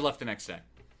 and I left the next day.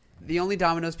 the only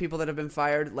Domino's people that have been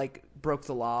fired like broke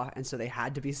the law, and so they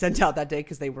had to be sent out that day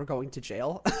because they were going to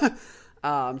jail.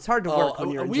 It's hard to work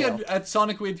when you're in we jail. had at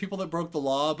Sonic we had people that broke the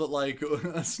law, but like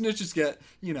snitches get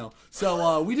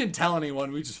So we didn't tell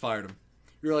anyone. We just fired them.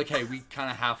 We were like, hey, we kind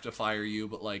of have to fire you,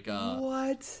 but like,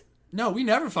 What? no, we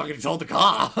never fucking told the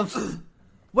cops.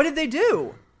 What did they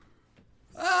do?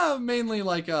 Mainly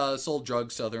like sold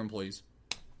drugs to other employees.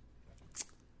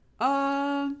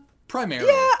 Primarily.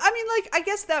 Yeah, I mean, like, I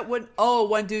guess that would. Oh,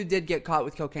 one dude did get caught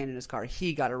with cocaine in his car.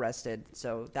 He got arrested,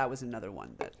 so that was another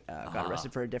one that got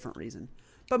arrested for a different reason.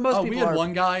 But most people we had are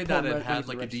one guy that pulling had records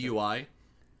like a registered. DUI,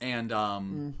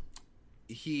 and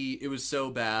it was so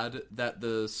bad that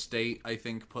the state, I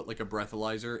think, put like a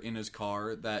breathalyzer in his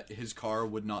car that his car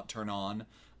would not turn on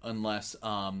unless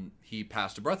he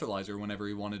passed a breathalyzer whenever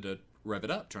he wanted to rev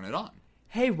it up, turn it on.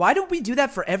 Hey, why don't we do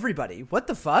that for everybody? What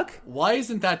the fuck? Why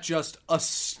isn't that just a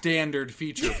standard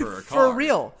feature for a car? For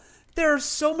real. There are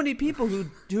so many people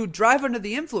who drive under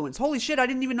the influence. Holy shit, I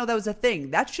didn't even know that was a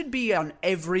thing. That should be on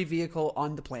every vehicle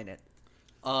on the planet.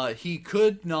 He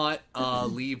could not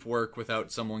leave work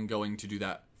without someone going to do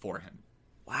that for him.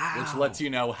 Wow. Which lets you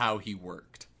know how he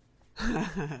worked.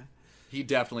 He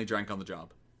definitely drank on the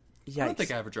job. Yikes. I don't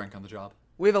think I ever drank on the job.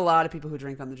 We have a lot of people who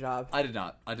drink on the job. I did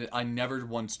not. I never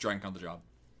once drank on the job.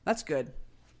 That's good.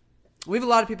 We have a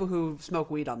lot of people who smoke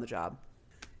weed on the job.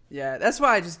 Yeah, that's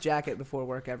why I just jack it before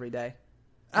work every day.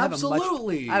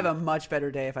 Absolutely. I have a much better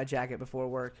day if I jack it before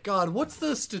work. God, what's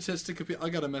the statistic of I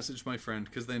gotta message my friend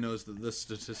because they knows the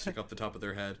statistic off the top of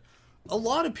their head. A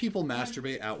lot of people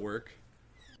masturbate at work.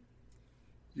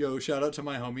 Yo, shout out to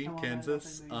my homie,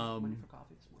 Kansas. I'm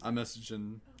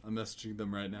messaging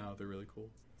them right now. They're really cool.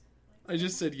 I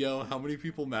just said, yo, how many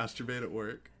people masturbate at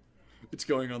work? It's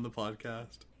going on the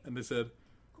podcast. And they said,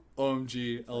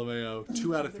 OMG, LMAO,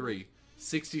 2 out of 3,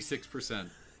 66%.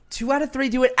 2 out of 3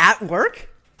 do it at work?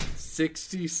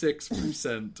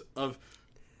 66% of...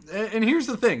 And here's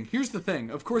the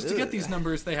thing. Of course, to get these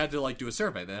numbers, they had to, like, do a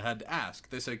survey. They had to ask.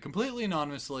 They said completely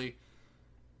anonymously,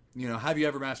 have you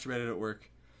ever masturbated at work?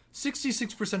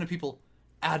 66% of people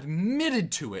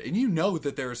admitted to it. And you know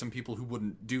that there are some people who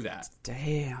wouldn't do that.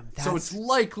 Damn. So it's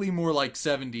likely more like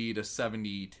 70 to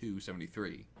 72,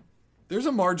 73. There's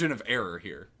a margin of error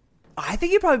here. I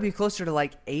think you'd probably be closer to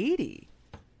like 80.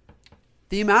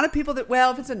 The amount of people that,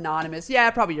 well, if it's anonymous,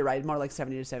 yeah, probably you're right. More like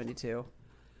 70 to 72.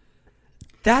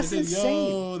 That's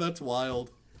insane. Yo, that's wild.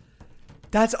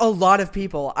 That's a lot of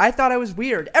people. I thought I was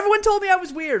weird. Everyone told me I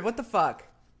was weird. What the fuck?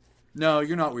 No,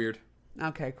 you're not weird.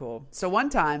 Okay, cool. So one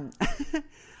time,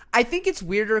 I think it's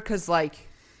weirder because, like,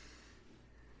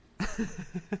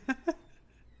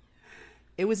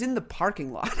 it was in the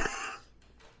parking lot.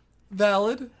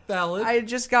 Valid. I had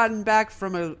just gotten back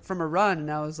from a run, and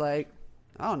I was like,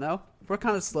 I don't know, we're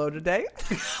kind of slow today.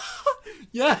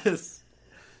 Yes.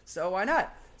 So why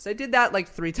not? So I did that like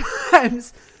 3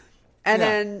 times. And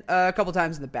then a couple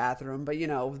times in the bathroom. But,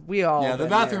 we all Yeah, the been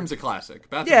bathroom's there. a classic.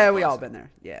 Yeah, we all been there.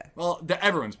 Yeah. Well,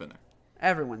 everyone's been there.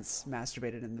 Everyone's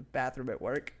masturbated in the bathroom at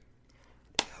work.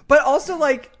 But also,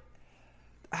 like,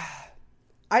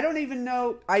 I don't even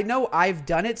know. I know I've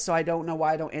done it, so I don't know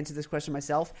why I don't answer this question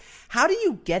myself. How do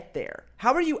you get there?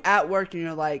 How are you at work and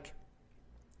you're like...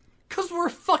 Because we're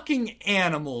fucking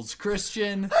animals,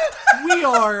 Christian. We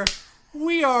are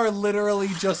literally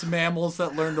just mammals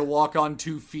that learn to walk on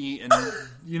 2 feet and,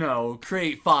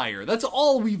 create fire. That's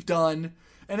all we've done.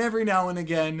 And every now and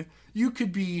again, you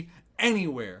could be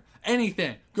anywhere.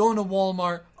 Anything. Going to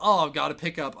Walmart. Oh, I've got to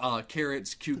pick up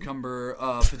carrots, cucumber,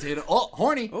 potato. Oh,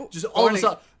 horny. Just all of a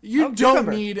sudden. You don't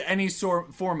cucumber. need any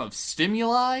form of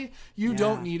stimuli. You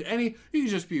don't need any. You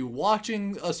could just be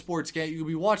watching a sports game. You could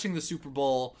be watching the Super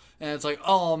Bowl. And it's like,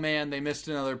 oh, man, they missed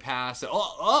another pass.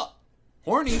 Oh,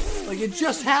 horny. Like, it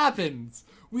just happens.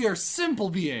 We are simple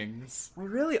beings. We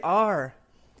really are.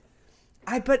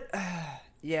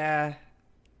 Yeah.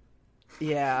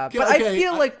 Yeah. But I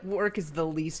feel like work is the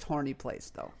least horny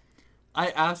place, though. I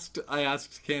asked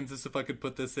Kansas if I could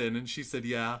put this in, and she said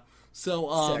yeah.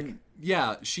 So, Sick.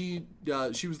 yeah, she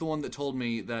was the one that told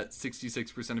me that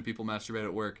 66% of people masturbate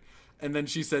at work, and then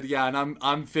she said yeah, and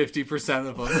I'm 50%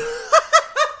 of them.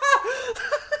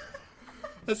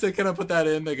 I said, can I put that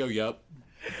in? They go, yep.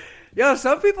 Yo,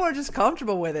 some people are just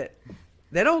comfortable with it.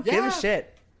 They don't give a Yeah.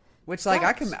 shit. Which, like,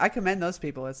 Facts. I commend those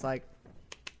people. It's like,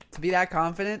 to be that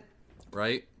confident,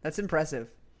 Right? that's impressive.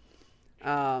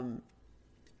 How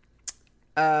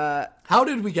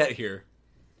did we get here?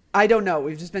 I don't know.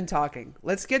 We've just been talking.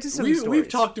 Let's get to some stories. We've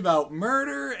talked about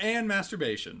murder and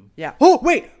masturbation. Yeah. Oh,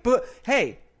 wait. But,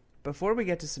 hey, before we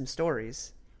get to some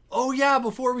stories. Oh yeah,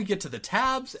 before we get to the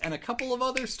tabs and a couple of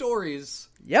other stories.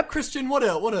 Yep. Christian,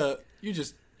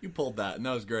 you pulled that, and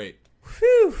that was great.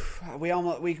 Whew.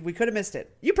 We could have missed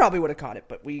it. You probably would have caught it,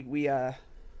 but we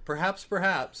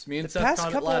Perhaps. Me and The Seth past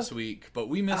caught couple- it last week, but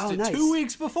we missed Oh, it nice. 2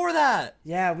 weeks before that.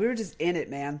 yeah, we were just in it,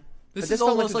 man. This But is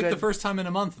felt almost a like the good- first time in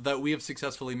a month that we have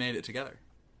successfully made it together.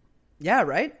 Yeah,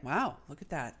 right? Wow, look at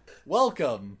that.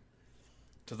 Welcome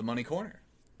to the Money Corner.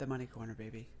 The money corner,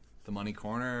 baby. The Money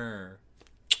Corner.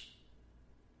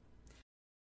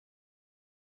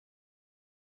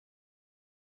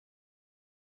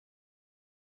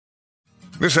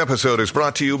 This episode is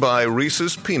brought to you by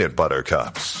Reese's Peanut Butter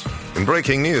Cups. In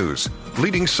breaking news,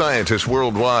 leading scientists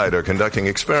worldwide are conducting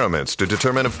experiments to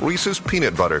determine if Reese's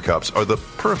Peanut Butter Cups are the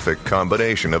perfect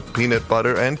combination of peanut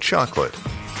butter and chocolate.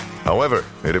 However,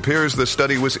 it appears the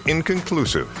study was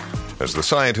inconclusive, as the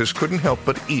scientists couldn't help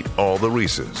but eat all the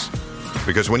Reese's.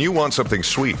 Because when you want something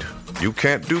sweet, you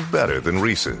can't do better than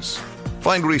Reese's.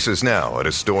 Find Reese's now at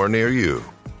a store near you.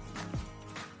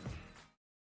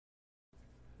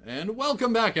 And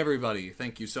welcome back, everybody.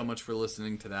 Thank you so much for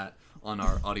listening to that on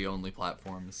our audio-only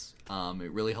platforms.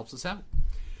 It really helps us out.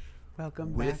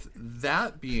 Welcome With back.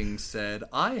 that being said,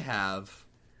 I have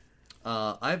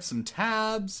some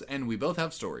tabs, and we both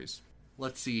have stories.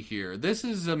 Let's see here. This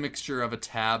is a mixture of a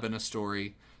tab and a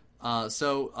story.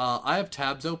 So I have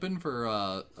tabs open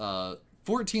for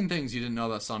 14 things you didn't know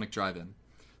about Sonic Drive-In.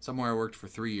 Somewhere I worked for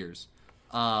 3 years.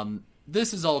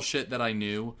 This is all shit that I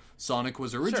knew. Sonic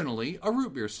was originally a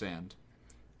root beer stand.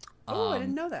 Oh, I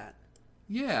didn't know that.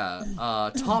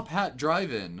 Yeah, Top Hat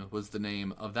Drive-In was the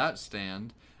name of that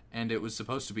stand, and it was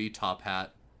supposed to be Top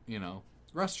Hat,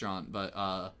 restaurant,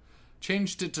 but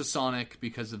changed it to Sonic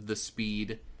because of the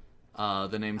speed.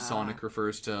 The name Sonic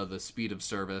refers to the speed of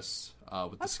service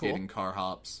with the skating car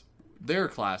hops. They're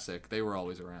classic. They were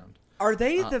always around. Are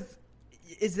they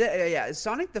is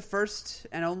Sonic the first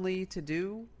and only to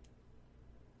do?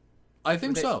 I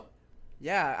think so.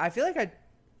 Yeah, I feel like I've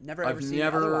never I've seen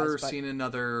never otherwise, but seen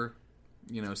another,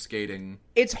 skating.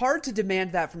 it's hard to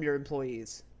demand that from your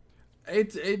employees.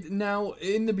 Now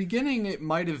in the beginning it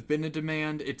might have been a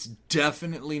demand. It's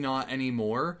definitely not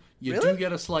anymore. You Really? do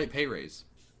get a slight pay raise.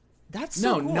 That's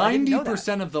so No, cool. I didn't know that.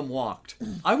 90% of them walked.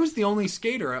 I was the only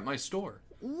skater at my store.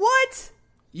 What?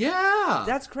 Yeah.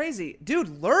 That's crazy,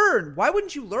 dude. Learn. Why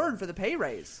wouldn't you learn for the pay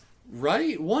raise?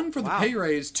 Right? One, for the Wow. pay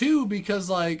raise. Two, because,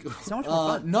 So much more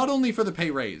fun. not only for the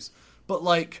pay raise, but,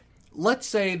 let's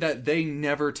say that they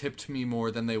never tipped me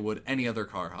more than they would any other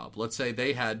car hop. Let's say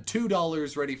they had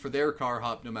 $2 ready for their car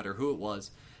hop, no matter who it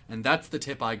was, and that's the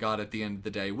tip I got at the end of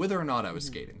the day, whether or not I was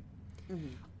skating.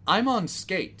 I'm on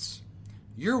skates.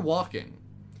 You're walking.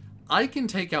 I can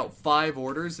take out 5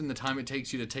 orders in the time it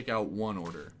takes you to take out 1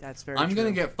 order. That's very I'm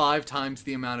going to true. get 5 times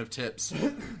the amount of tips,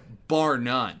 bar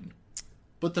none.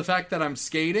 But the fact that I'm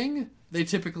skating, they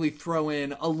typically throw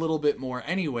in a little bit more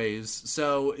anyways,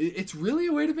 so it's really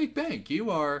a way to make bank. You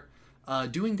are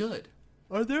doing good.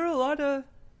 Are there a lot of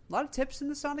tips in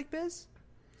the Sonic biz?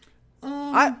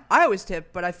 I always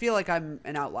tip, but I feel like I'm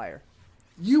an outlier.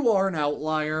 You are an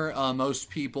outlier.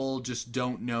 Most people just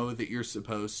don't know that you're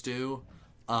supposed to.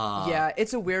 Yeah,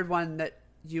 it's a weird one that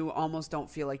you almost don't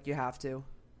feel like you have to.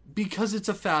 Because it's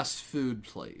a fast food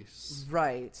place.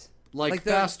 Right. Like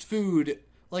fast food,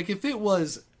 if it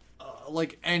was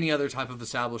like any other type of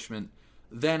establishment,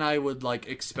 then I would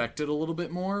expect it a little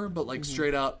bit more. But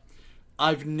straight up,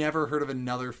 I've never heard of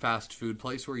another fast food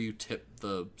place where you tip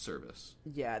the service.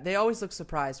 Yeah, they always look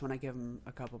surprised when I give them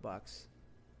a couple bucks.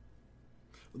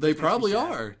 They probably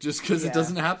sad. are, just because Yeah. it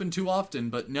doesn't happen too often.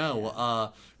 But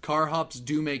no, car hops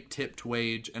do make tipped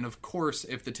wage, and of course,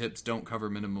 if the tips don't cover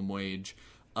minimum wage,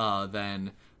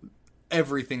 then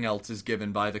everything else is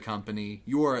given by the company.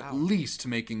 You are at least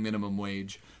making minimum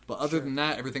wage, but other than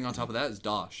that, everything on top of that is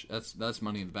dosh. That's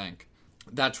money in the bank.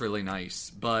 That's really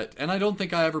nice. And I don't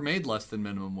think I ever made less than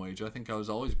minimum wage. I think I was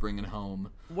always bringing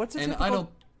home. What's a and typical I don't,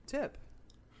 tip?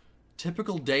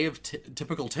 Typical day of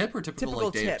typical tip or typical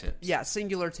like day tip. of tips? Yeah,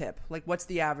 singular tip. Like, what's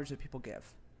the average that people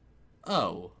give?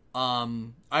 Oh,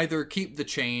 either keep the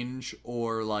change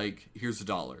or like here's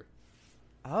 $1.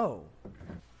 Oh,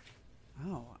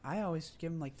 I always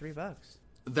give them like $3.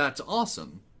 That's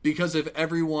awesome. Because if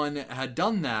everyone had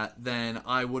done that, then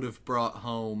I would have brought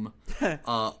home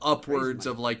upwards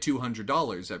of like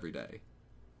 $200 every day.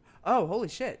 Oh, holy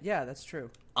shit! Yeah, that's true.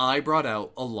 I brought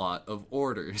out a lot of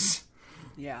orders.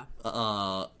 Yeah.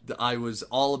 I was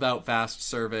all about fast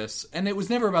service, and it was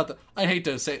never about the. I hate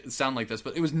to sound like this,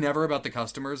 but it was never about the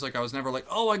customers. Like I was never like,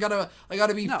 oh, I gotta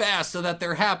be fast so that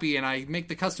they're happy, and I make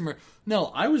the customer.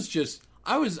 No, I was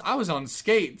on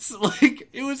skates. Like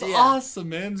it was awesome,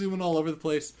 man. Zooming all over the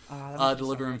place,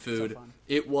 delivering food. So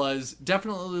it was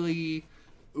definitely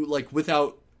like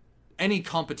without any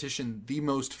competition, the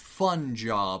most fun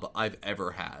job I've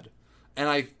ever had, and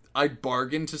I'd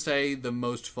bargain to say the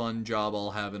most fun job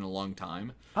I'll have in a long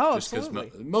time. Oh, just absolutely.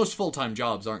 Because most full-time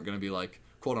jobs aren't going to be like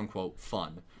quote unquote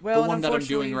fun. Well, the one that I'm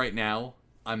doing right now,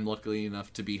 I'm lucky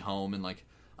enough to be home and like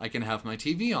I can have my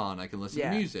TV on, I can listen to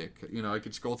music. You know, I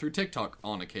could scroll through TikTok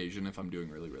on occasion if I'm doing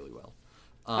really, really well.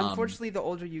 Unfortunately, the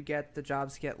older you get, the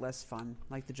jobs get less fun.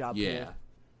 Like the job pool. Like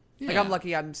Yeah. I'm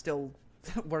lucky I'm still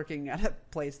working at a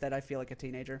place that I feel like a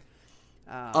teenager.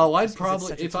 I'd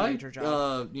probably if I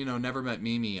job. never met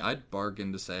Mimi, I'd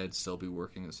bargain to say I'd still be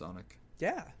working at Sonic.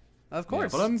 Yeah, of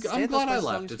course. Yeah, but I'm Stay at glad I those places as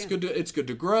long left. as It's you good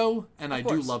to grow, and I do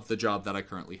course. love the job that I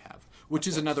currently have, which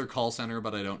is another call center,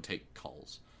 but I don't take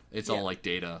calls. It's all like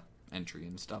data entry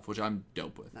and stuff, which I'm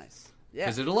dope with. Nice. Yeah,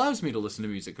 Because it allows me to listen to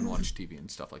music and watch TV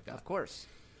and stuff like that. of course.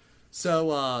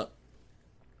 So,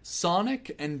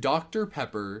 Sonic and Dr.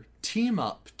 Pepper team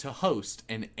up to host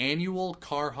an annual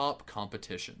car hop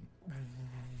competition.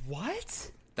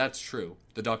 What? That's true.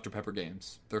 The Dr. Pepper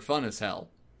games. They're fun as hell.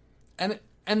 And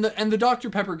the Dr.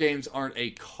 Pepper games aren't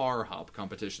a car hop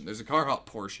competition. There's a car hop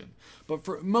portion. But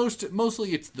for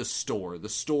mostly it's the store. The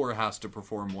store has to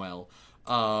perform well.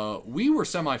 We were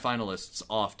semifinalists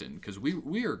often because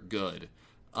we are good.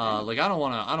 Like I don't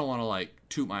want to like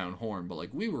toot my own horn, but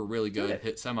like we were really good.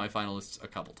 Hit semifinalists a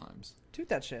couple times. Toot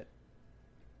that shit.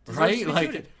 Right?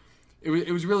 Like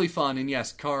it was really fun, and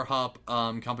yes, car hop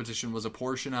competition was a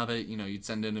portion of it. You know, you'd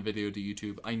send in a video to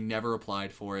YouTube. I never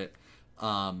applied for it,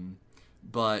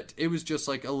 but it was just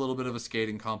like a little bit of a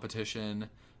skating competition,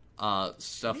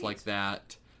 stuff like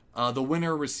that. The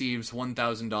winner receives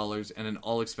 $1,000 and an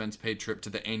all-expense paid trip to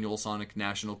the annual Sonic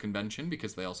National Convention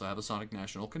because they also have a Sonic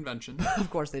National Convention. Of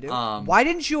course they do. Why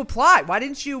didn't you apply? Why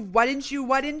didn't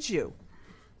you?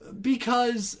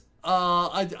 Because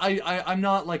I'm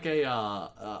not like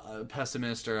a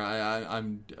pessimist or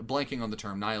I'm blanking on the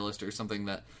term nihilist or something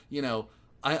that, you know,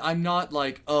 I'm not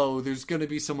like, oh, there's going to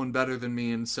be someone better than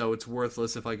me and so it's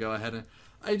worthless if I go ahead and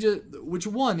which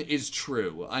one is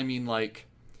true. I mean, like,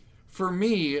 for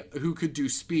me, who could do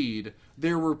speed,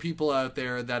 there were people out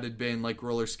there that had been like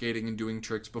roller skating and doing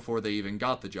tricks before they even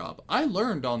got the job. I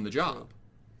learned on the job.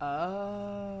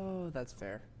 Oh, that's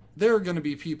fair. There are going to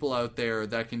be people out there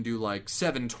that can do like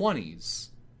 720s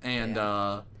and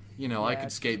I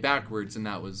could skate backwards and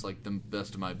that was like the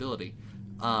best of my ability.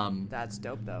 That's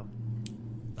dope though.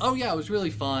 Oh yeah, it was really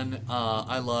fun.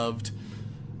 I loved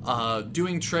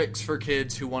doing tricks for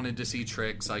kids who wanted to see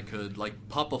tricks. I could like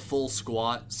pop a full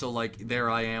squat, so like there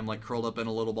I am like curled up in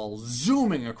a little ball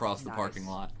zooming across the parking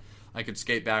lot. I could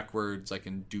skate backwards, I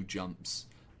can do jumps.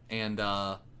 And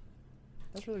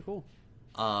that's really cool.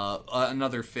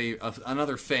 Another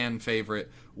fan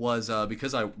favorite was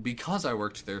because I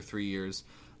worked there 3 years.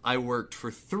 I worked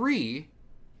for 3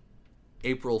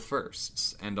 April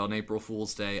 1sts, and on April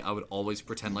Fool's Day, I would always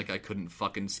pretend like I couldn't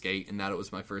fucking skate and that it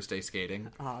was my first day skating.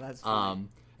 Oh, that's funny.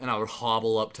 And I would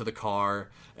hobble up to the car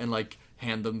and like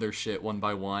hand them their shit one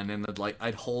by one, and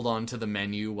I'd hold on to the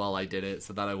menu while I did it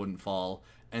so that I wouldn't fall,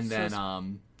 and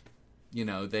then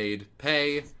they'd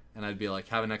pay. And I'd be like,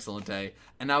 have an excellent day.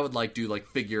 And I would like do like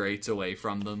figure eights away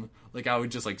from them. Like I would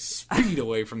just like speed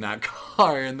away from that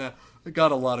car, and it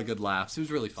got a lot of good laughs. It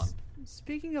was really fun.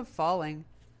 Speaking of falling,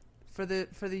 for the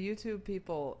YouTube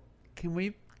people, can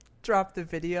we drop the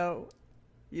video?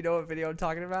 You know what video I'm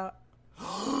talking about?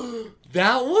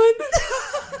 That one?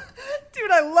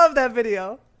 Dude, I love that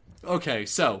video. Okay,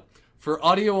 so for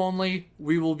audio only,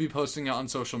 we will be posting it on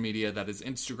social media. That is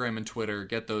Instagram and Twitter.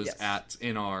 Get those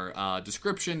in our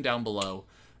description down below.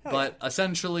 But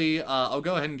essentially, I'll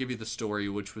go ahead and give you the story,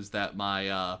 which was that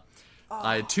I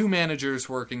had 2 managers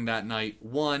working that night.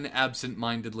 One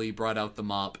absent-mindedly brought out the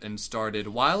mop and started,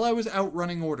 while I was out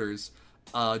running orders,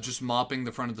 just mopping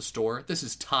the front of the store. This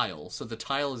is tile, so the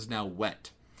tile is now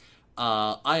wet.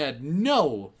 I had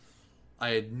no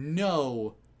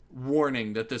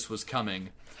warning that this was coming.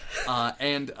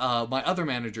 And my other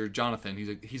manager,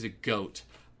 Jonathan, he's a goat,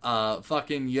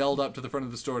 fucking yelled up to the front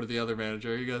of the store to the other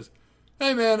manager. He goes,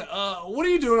 "Hey man, what are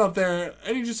you doing up there?"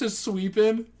 And he just says,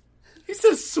 "Sweeping." He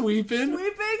says, "Sweeping."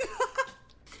 Sweeping?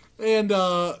 And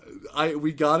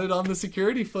we got it on the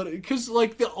security footage, because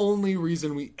like the only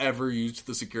reason we ever used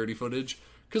the security footage,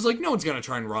 because like no one's gonna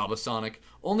try and rob a Sonic.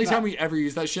 Only time we ever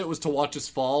used that shit was to watch us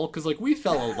fall, because like we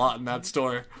fell a lot in that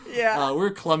store. Yeah.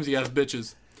 We're clumsy ass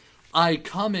bitches. I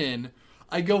come in,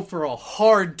 I go for a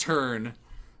hard turn,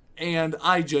 and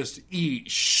I just eat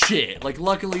shit. Like,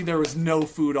 luckily there was no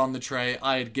food on the tray.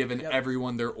 I had given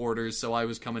everyone their orders, so I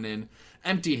was coming in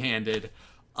empty-handed.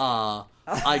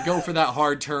 I go for that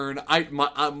hard turn.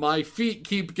 My feet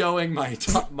keep going. My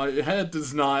head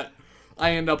does not.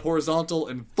 I end up horizontal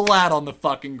and flat on the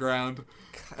fucking ground.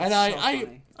 And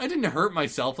I didn't hurt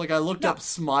myself. Like, I looked up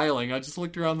smiling. I just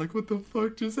looked around like, what the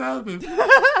fuck just happened?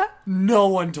 No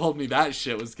one told me that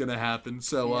shit was gonna happen.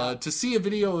 So, to see a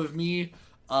video of me,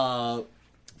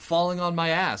 falling on my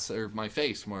ass, or my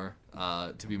face more,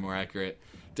 to be more accurate,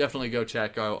 definitely go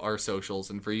check out our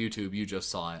socials. And for YouTube, you just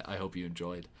saw it. I hope you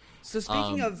enjoyed. So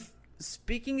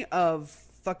speaking of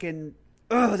fucking,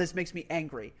 this makes me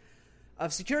angry,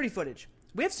 of security footage.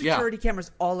 We have security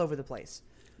cameras all over the place.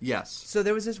 Yes. So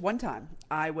there was this one time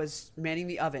I was manning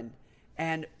the oven,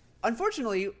 and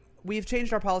unfortunately we've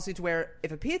changed our policy to where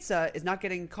if a pizza is not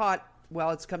getting caught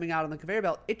while it's coming out on the conveyor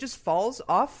belt, it just falls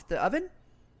off the oven,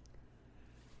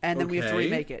 and then we have to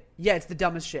remake it. Yeah, it's the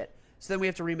dumbest shit. So then we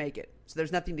have to remake it. So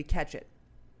there's nothing to catch it.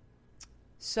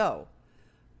 So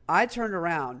I turned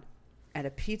around, and a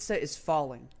pizza is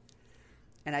falling,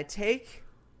 and I take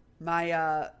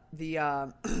my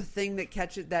the thing that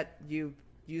catches that you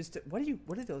used to,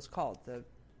 what are those called?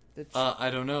 I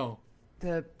don't know.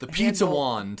 The pizza handle,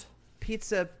 wand.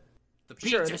 Pizza. The pizza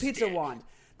Sure, the pizza wand.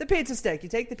 The pizza stick. You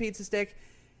take the pizza stick,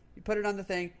 you put it on the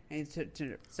thing, and you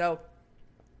turn it. So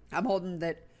I'm holding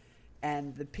that,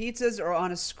 and the pizzas are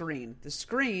on a screen. The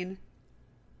screen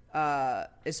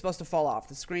is supposed to fall off.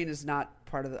 The screen is not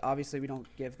part of the. Obviously, we don't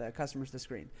give the customers the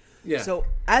screen. Yeah. So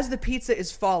as the pizza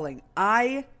is falling,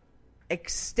 I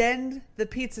extend the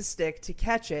pizza stick to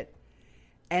catch it,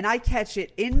 and I catch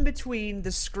it in between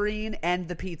the screen and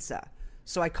the pizza.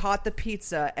 So I caught the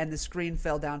pizza, and the screen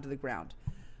fell down to the ground.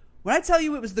 When I tell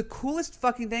you it was the coolest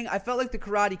fucking thing, I felt like the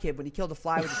Karate Kid when he killed a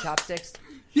fly with the chopsticks.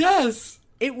 Yes!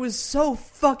 It was so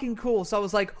fucking cool. So I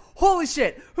was like, holy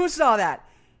shit, who saw that?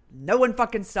 No one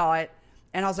fucking saw it.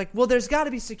 And I was like, well, there's got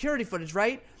to be security footage,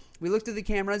 right? We looked at the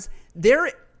cameras.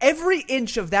 Every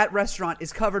inch of that restaurant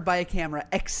is covered by a camera,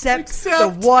 except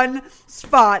the one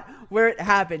spot where it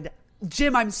happened.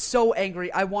 Jim, I'm so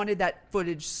angry. I wanted that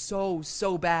footage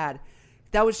so bad.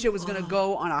 That shit was gonna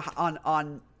go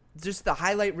on just the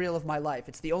highlight reel of my life.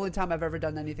 It's the only time I've ever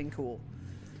done anything cool.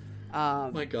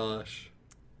 My gosh.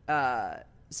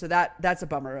 So that's a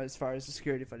bummer as far as the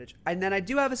security footage. And then I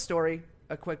do have a story,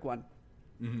 a quick one.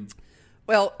 Mm-hmm.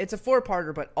 Well, it's a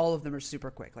 4-parter, but all of them are super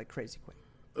quick, like crazy quick.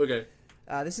 Okay.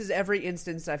 This is every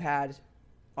instance I've had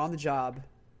on the job.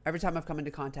 Every time I've come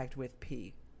into contact with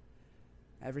pee.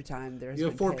 Every time there's You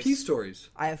have 4 pee stories.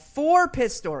 I have 4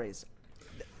 piss stories.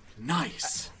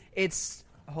 Nice. It's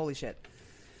holy shit.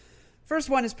 First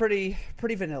one is pretty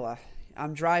vanilla.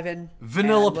 I'm driving.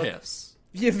 Vanilla piss.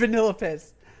 Yeah, vanilla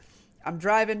piss. I'm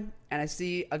driving and I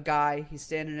see a guy. He's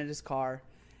standing in his car,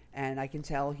 and I can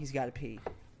tell he's got to pee.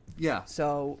 Yeah.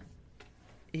 So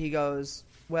he goes,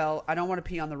 "Well, I don't want to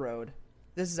pee on the road."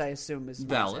 This is, I assume, is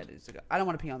valid. I don't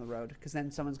want to pee on the road because then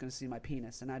someone's going to see my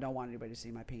penis, and I don't want anybody to see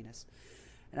my penis.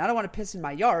 And I don't want to piss in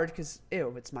my yard because,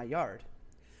 ew, it's my yard.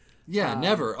 Yeah,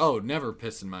 never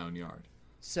piss in my own yard.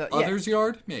 So Others'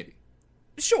 yard? Maybe.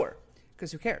 Sure,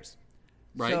 because who cares?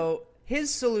 Right. So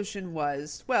his solution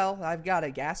was, well, I've got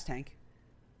a gas tank.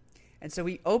 And so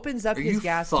he opens up his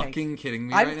gas tank. Are you fucking kidding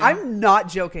me right now? I'm not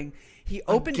joking. He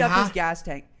opened up his gas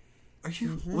tank. Are you?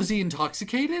 Mm-hmm. Was he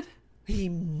intoxicated? He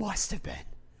must have been.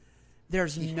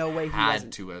 There's no way he had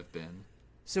wasn't. to have been.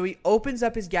 So he opens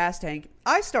up his gas tank.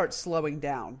 I start slowing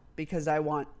down because I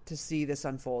want to see this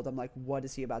unfold. I'm like, what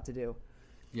is he about to do?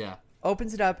 Yeah.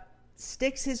 Opens it up,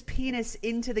 sticks his penis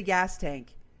into the gas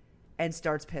tank, and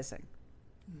starts pissing.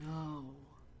 No.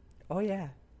 Oh, yeah.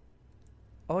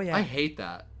 Oh, yeah. I hate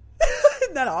that.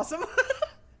 Isn't that awesome?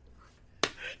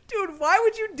 Dude, why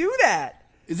would you do that?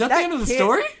 Is that the end of the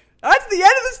story? That's the end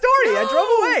of the story. No. I drove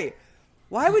away.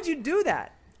 Why would you do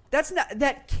that?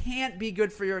 That can't be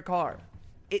good for your car.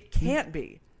 It can't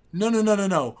be.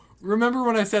 No. remember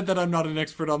when I said that I'm not an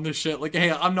expert on this shit? Like,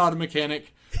 hey, I'm not a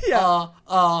mechanic. Yeah.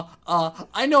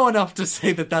 I know enough to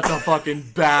say that that's a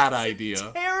fucking bad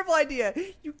idea. Terrible idea.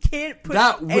 You can't put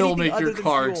That will anything make other your than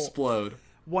car fuel. explode.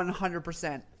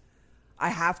 100%. I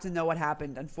have to know what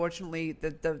happened. Unfortunately,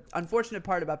 the unfortunate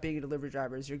part about being a delivery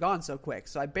driver is you're gone so quick.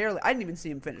 So I didn't even see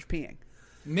him finish peeing.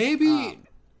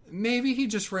 Maybe he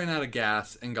just ran out of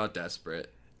gas and got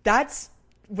desperate. That's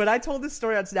when I told this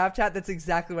story on Snapchat. That's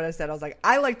exactly what I said. I was like,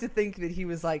 I like to think that he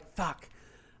was like, "Fuck,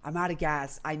 I'm out of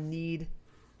gas. I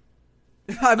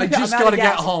just gotta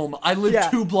get home. I live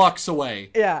 2 blocks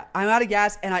away. Yeah, I'm out of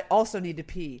gas, and I also need to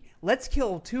pee. Let's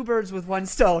kill 2 birds with 1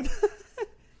 stone."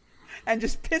 And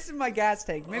just piss in my gas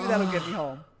tank. Maybe that'll get me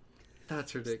home.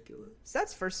 That's ridiculous. So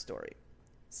that's first story.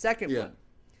 Second one.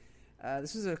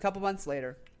 This was a couple months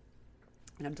later.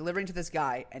 And I'm delivering to this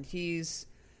guy. And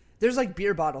there's like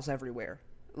beer bottles everywhere.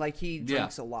 Like he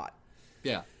drinks a lot.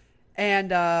 Yeah.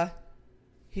 And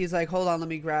he's like, hold on, let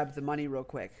me grab the money real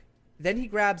quick. Then he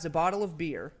grabs a bottle of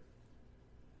beer.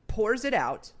 Pours it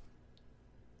out.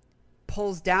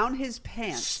 Pulls down his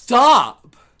pants.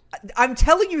 Stop! I'm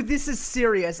telling you, this is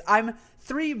serious. I'm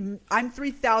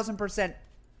 3,000%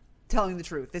 telling the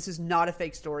truth. This is not a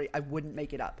fake story. I wouldn't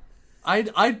make it up.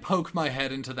 I'd poke my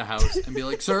head into the house and be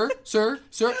like, sir,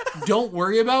 don't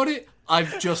worry about it.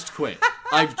 I've just quit.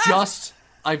 I've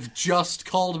just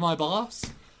called my boss.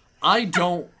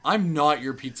 I'm not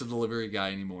your pizza delivery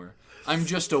guy anymore. I'm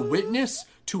just a witness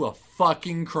to a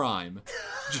fucking crime.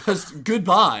 Just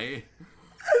goodbye.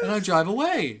 And I drive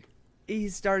away. He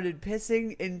started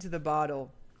pissing into the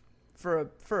bottle for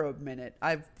a minute.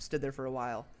 I've stood there for a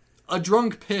while. A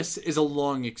drunk piss is a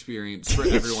long experience for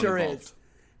everyone It sure involved. is.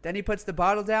 Then he puts the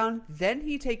bottle down. Then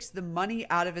he takes the money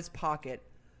out of his pocket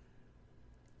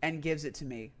and gives it to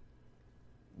me,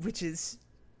 which is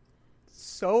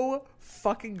so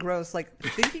fucking gross. Like,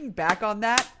 thinking back on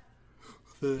that,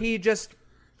 he just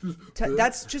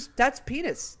that's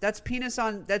penis. That's penis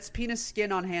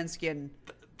skin on hand skin.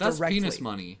 That's directly. penis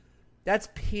money. That's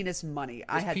penis money.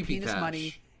 I had pee-pee penis cash.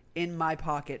 money in my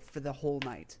pocket for the whole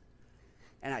night.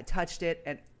 And I touched it,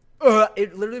 and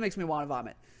it literally makes me want to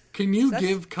vomit. Can you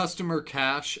give customer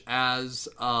cash as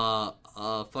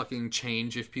fucking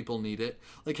change if people need it?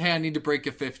 Like, hey, I need to break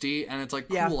a 50, and it's like,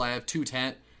 cool, I have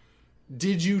 210.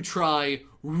 Did you try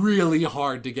really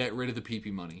hard to get rid of the pee-pee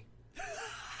money?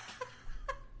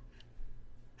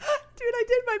 Dude, I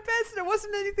did my best. There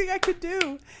wasn't anything I could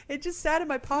do. It just sat in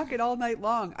my pocket all night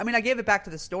long. I mean, I gave it back to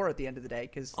the store at the end of the day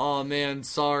because. Oh man,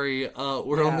 sorry.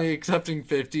 We're only accepting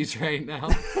 50s right now.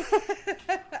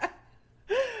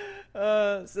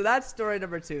 So that's story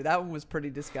number 2. That one was pretty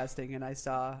disgusting, and I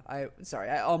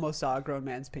almost saw a grown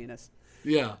man's penis.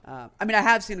 Yeah. I mean, I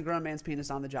have seen a grown man's penis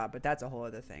on the job, but that's a whole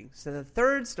other thing. So the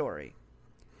third story,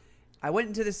 I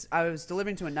was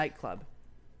delivering to a nightclub.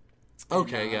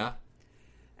 Okay, yeah.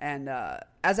 And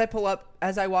as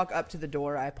I walk up to the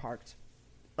door, I parked.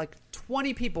 Like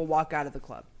 20 people walk out of the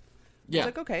club. Yeah. I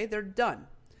was like, okay, they're done.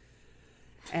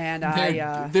 And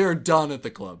they're done at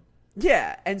the club.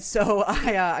 Yeah. And so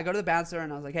I go to the bouncer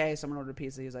and I was like, hey, someone ordered a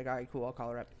pizza. He was like, all right, cool, I'll call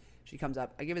her up. She comes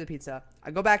up. I give her the pizza. I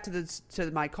go back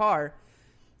to my car,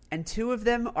 and 2 of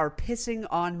them are pissing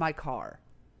on my car.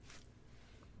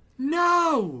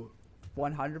 No!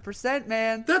 100%,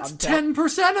 man. That's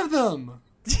 10% of them!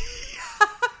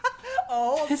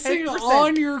 Oh, pissing 10%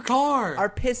 on your car. are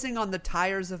pissing on the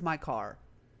tires of my car.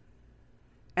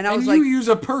 And I And was you like, use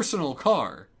a personal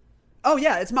car. oh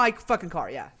yeah, it's my fucking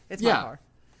car. Yeah, it's my Yeah. car.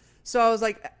 So I was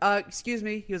like, excuse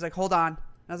me. He was like, hold on. And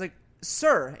I was like,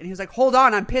 sir. And he was like, hold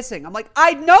on, I'm pissing. I'm like,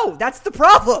 I know, that's the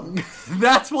problem.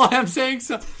 That's why I'm saying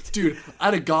so. Dude,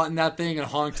 I'd have gotten that thing and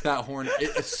honked that horn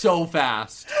so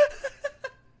fast.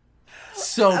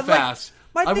 So fast.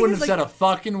 my I thing wouldn't is, have said like- a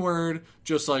fucking word.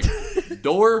 Just like,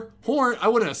 door, horn. I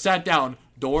wouldn't have sat down.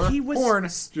 Door, He was- horn.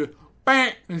 Just,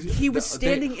 bang. He was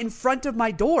standing in front of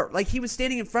my door. Like, he was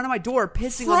standing in front of my door,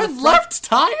 pissing on Front the left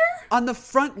tire? on the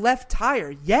front left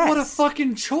tire. Yes. What a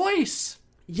fucking choice.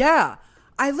 Yeah.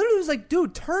 I literally was like,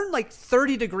 dude, turn like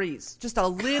 30 degrees. Just a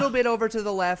little bit over to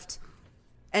the left.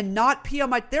 And not pee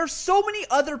on my... There's so many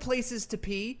other places to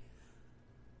pee.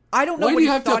 I don't know what he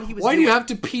thought he was Why doing. do you have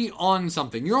to pee on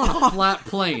something? You're on a flat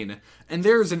plane, and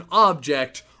there's an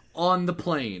object on the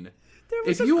plane.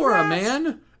 was If a you are a grass.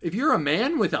 man, if you're a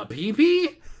man with a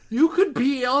pee-pee, you could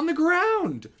pee on the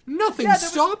ground. Nothing's Yeah, there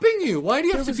was- stopping you. Why do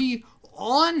you have to was- be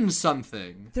on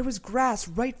something? There was grass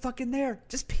right fucking there.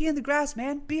 Just pee in the grass,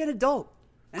 man. Be an adult.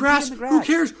 And pee Grass, in the who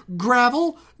cares?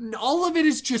 Gravel, all of it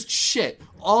is just shit.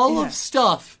 All Yeah. of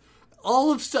stuff,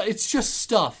 it's just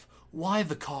stuff. Why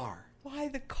the car? Why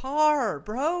the car,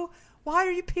 bro? Why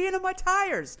are you peeing on my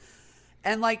tires?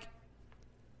 And like,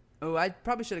 oh, I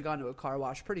probably should have gone to a car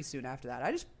wash pretty soon after that.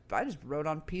 I just rode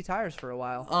on pee tires for a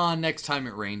while. Next time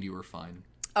it rained, you were fine.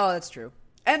 Oh, that's true.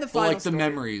 And the But final like the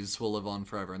memories will live on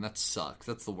forever, and that sucks.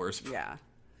 That's the worst part. Yeah.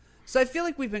 So I feel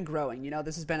like we've been growing. You know,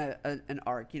 this has been an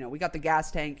arc. You know, we got the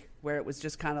gas tank where it was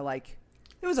just kind of like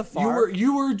it was a far.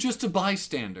 You were just a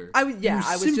bystander. I was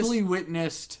simply just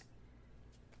witnessed.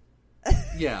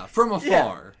 Yeah, from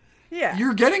afar. Yeah.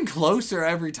 You're getting closer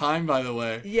every time. By the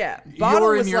way. Yeah. Bottle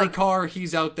You're in was your like, car.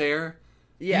 He's out there.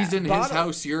 Yeah. He's in his Bottle-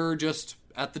 house. You're just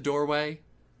at the doorway.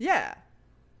 Yeah.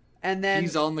 And then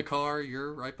He's on the car.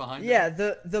 You're right behind him. yeah,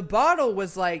 the bottle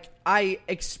was like I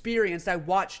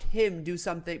watched him do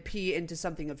something, pee into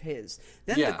something of his.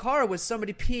 Then Yeah. the car was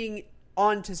somebody peeing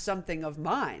onto something of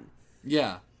mine.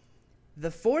 Yeah.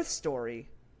 The fourth story,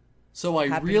 So I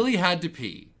Happened- really had to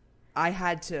pee. I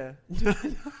had to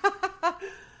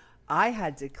I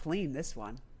had to clean this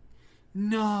one.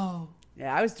 No.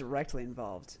 Yeah, I was directly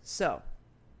involved. So,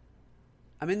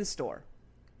 I'm in the store,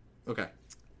 Okay.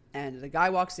 and the guy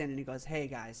walks in and he goes, "Hey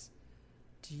guys,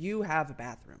 do you have a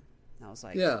bathroom?" And I was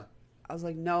like, Yeah.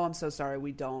 "No, I'm so sorry,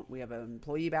 we don't. We have an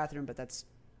employee bathroom, but that's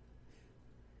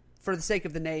for the sake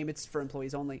of the name. It's for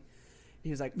employees only." And he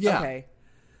was like, Yeah. "Okay."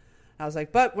 I was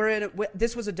like, "But we're in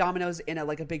this was a Domino's in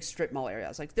a big strip mall area." I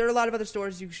was like, "There are a lot of other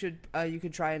stores. You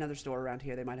could try another store around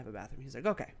here. They might have a bathroom." He's like,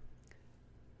 "Okay."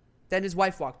 Then his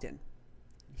wife walked in.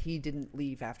 He didn't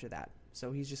leave after that.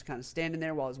 So he's just kind of standing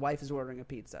there while his wife is ordering a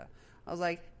pizza. I was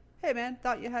like, "Hey man,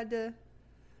 thought you had to."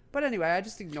 But anyway, I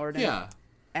just ignored him. Yeah.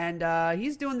 And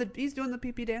he's doing the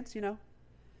pee-pee dance, you know.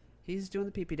 He's doing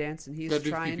the pee-pee dance, and he's Gotta do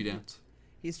the trying. pee-pee dance.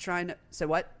 He's trying to say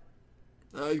what?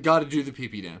 Gotta do the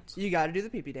pee-pee dance. You got to do the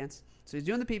pee-pee dance. So he's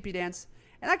doing the pee-pee dance,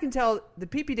 and I can tell the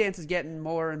pee-pee dance is getting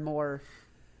more and more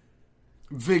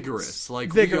Vigorous.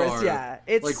 Like vigorous. we are. Yeah,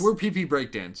 it's Like we're pee-pee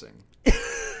breakdancing.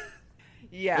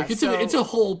 yeah. Like it's so, it's a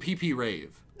whole pee-pee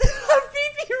rave.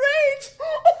 pee-pee rage.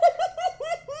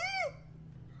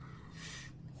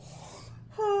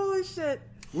 Holy shit!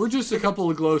 We're just a couple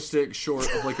of glow sticks short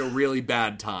of like a really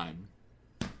bad time.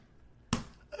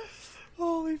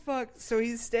 Holy fuck! So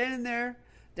he's standing there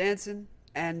dancing,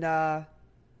 and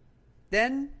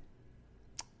then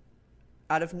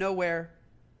out of nowhere,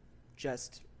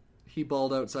 just He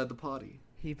balled outside the potty.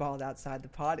 he balled outside the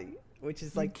potty, which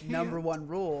is like can't. number one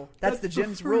rule. That's the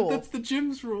gym's rule That's the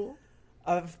gym's rule.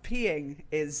 of peeing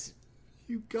is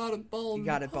You gotta ball. you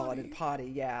got to ball it in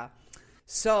potty. Yeah.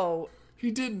 So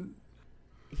He didn't.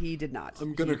 he did not.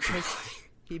 I'm gonna He cry.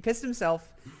 He pissed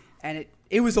himself, and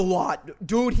it was a lot,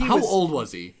 dude. He How was old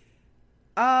was he?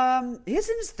 He's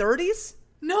in his 30s.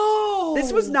 No.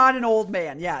 This was not an old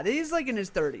man. Yeah, he's like in his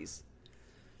 30s.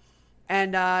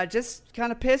 And just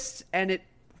kind of pissed, and it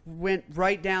went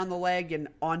right down the leg and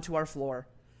onto our floor.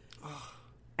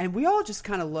 And we all just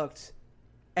kind of looked,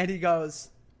 and he goes,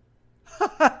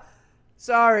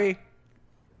 "Sorry."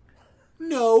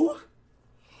 No.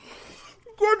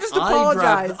 Or just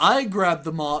apologize. I grab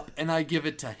the mop and I give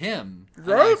it to him. And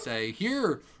I Right? say,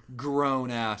 "Here,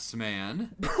 grown ass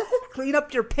man, Clean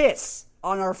up your piss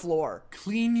on our floor.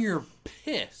 clean your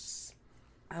piss."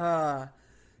 Yeah,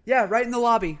 right in the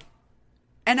lobby.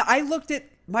 And I looked at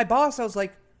my boss. I was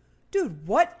like, "Dude,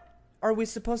 what are we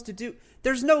supposed to do?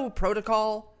 There's no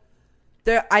protocol.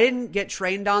 I didn't get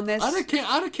trained on this. I'd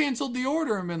have canceled the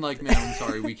order and been like, "Man, I'm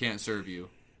sorry, we can't serve you."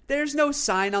 There's no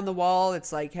sign on the wall.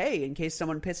 It's like, hey, in case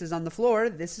someone pisses on the floor,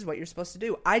 this is what you're supposed to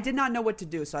do." I did not know what to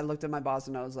do, so I looked at my boss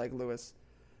and I was like, "Lewis,"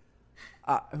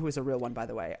 who is a real one, by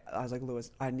the way. I was like, "Lewis,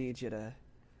 I need you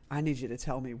to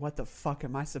tell me what the fuck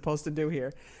am I supposed to do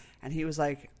here?" And he was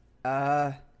like,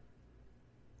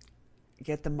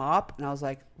 "Get the mop." And I was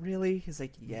like, "Really?" He's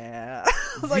like, "Yeah."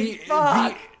 I was like,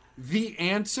 "Fuck." The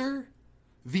answer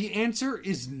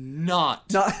is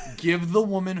not No. give the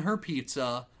woman her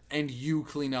pizza and you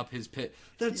clean up his pit.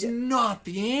 That's not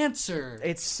the answer.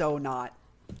 It's so not.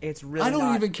 It's really I don't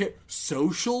not. even care.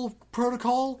 Social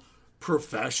protocol,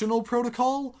 professional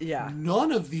protocol. Yeah.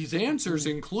 None of these answers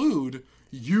include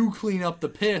you clean up the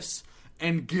piss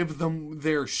and give them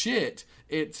their shit.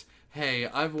 It's, "Hey,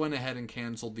 I've went ahead and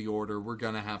canceled the order. We're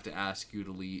gonna have to ask you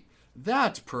to leave."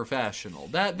 That's professional.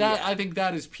 That I think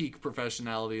that is peak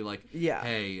professionality. Like, Yeah.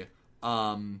 "Hey,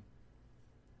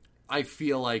 I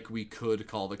feel like we could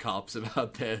call the cops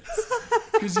about this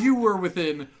because you were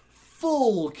within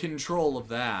full control of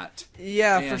that."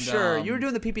 Yeah, for And, sure. You were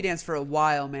doing the pee-pee dance for a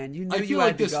while, man. You knew I you feel had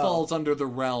like to this go. falls under the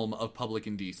realm of public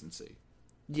indecency.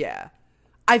 Yeah.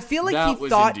 I feel like That he was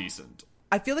thought indecent.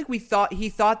 I feel like he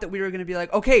thought that we were going to be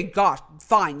like, "Okay, gosh,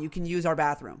 fine, you can use our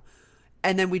bathroom."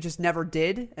 And then we just never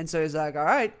did. And so he's like, "All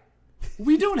right,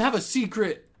 We don't have a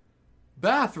secret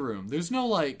bathroom. There's no,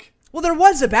 like... Well, there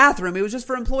was a bathroom. It was just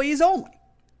for employees only.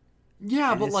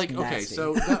 Yeah, And but it's like, okay, nasty.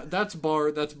 so that's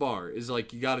bar. That's bar. Is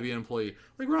like, you got to be an employee.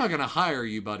 Like, we're not gonna hire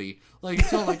you, buddy. Like,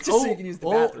 it's not like, Just so you can use the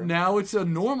bathroom. now it's a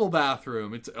normal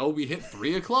bathroom. It's we hit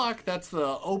 3:00. That's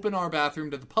the open our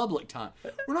bathroom to the public time.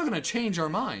 We're not gonna change our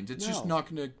minds. It's just No. not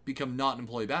gonna become not an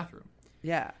employee bathroom.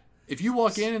 Yeah. If you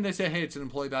walk in and they say, "Hey, it's an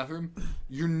employee bathroom,"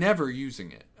 you're never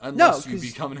using it unless you 'cause-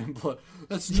 become an employee.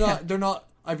 That's not. They're not.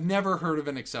 I've never heard of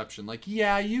an exception. Like,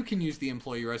 yeah, you can use the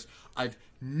employee rest. I've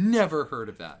never heard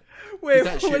of that. 'Cause Wait,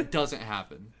 that shit doesn't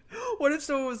happen. What if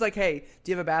someone was like, "Hey,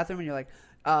 do you have a bathroom?" And you're like,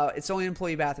 "It's only an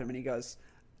employee bathroom." And he goes,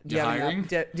 "Do you You have an hiring?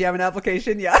 do you have an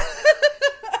application?" Yeah.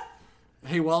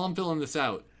 Hey, while I'm filling this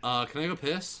out, can I go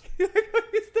piss? Use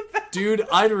the bathroom. Dude,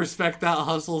 I'd respect that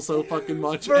hustle so fucking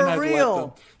much, For and I'd real.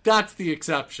 let them. That's the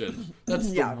exception. That's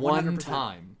the Yeah, one 100%.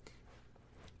 time.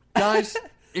 Guys,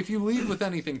 if you leave with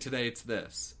anything today, it's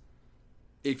this.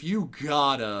 If you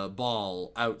got a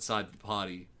ball outside the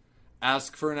potty,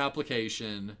 ask for an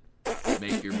application,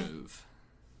 make your move.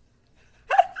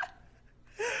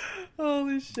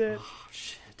 Holy shit. Oh,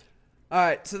 shit. All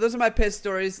right, so those are my piss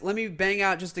stories. Let me bang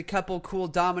out just a couple cool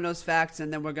Domino's facts,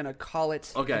 and then we're gonna call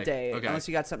it Okay, a day. okay. Unless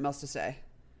you got something else to say.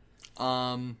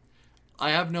 I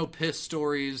have no piss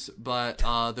stories, but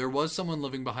there was someone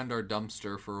living behind our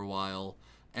dumpster for a while,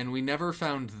 and we never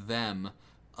found them.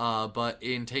 But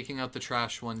in taking out the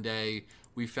trash one day,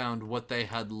 we found what they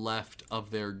had left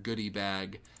of their goodie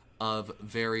bag of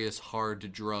various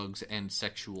hard drugs and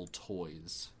sexual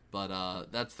toys. But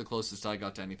that's the closest I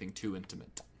got to anything too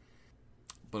intimate.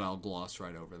 But I'll gloss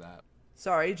right over that.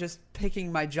 Sorry, just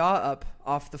picking my jaw up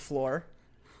off the floor.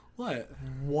 What?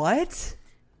 What?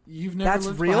 You've never That's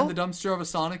lived real? behind the dumpster of a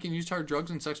Sonic and used hard drugs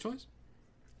and sex toys?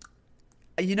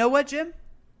 You know what, Jim?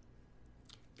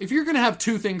 If you're gonna have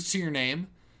two things to your name,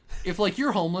 if like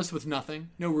you're homeless with nothing,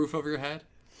 no roof over your head,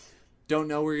 don't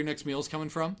know where your next meal's coming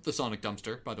from, the Sonic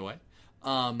dumpster, by the way.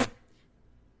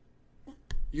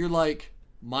 You're like,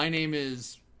 my name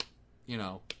is,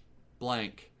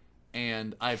 blank,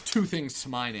 and I have two things to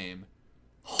my name: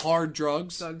 hard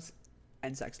drugs, Drugs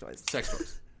and sex toys. sex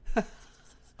toys.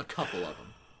 A couple of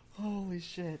them. Holy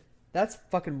shit. That's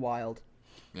fucking wild.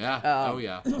 Yeah. Oh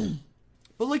yeah.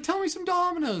 But like, tell me some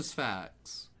Domino's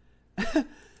facts.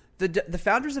 The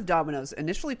founders of Domino's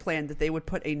initially planned that they would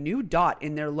put a new dot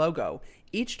in their logo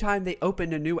each time they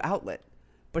opened a new outlet.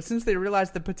 But since they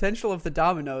realized the potential of the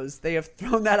Domino's, they have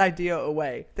thrown that idea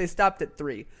away. They stopped at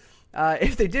 3.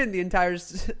 If they didn't, the entire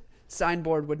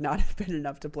signboard would not have been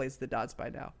enough to place the dots by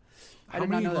now. I How did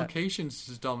not many know that. locations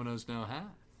does Domino's now have?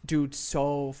 Dude,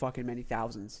 so fucking many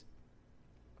thousands.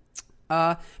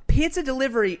 Pizza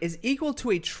delivery is equal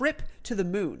to a trip to the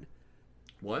moon.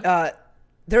 What?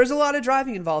 There's a lot of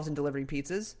driving involved in delivering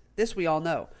pizzas. This we all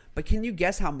know. But can you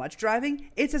guess how much driving?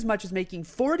 It's as much as making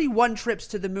 41 trips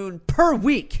to the moon per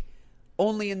week,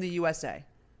 only in the USA.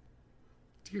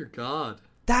 Dear God.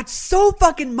 That's so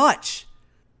fucking much.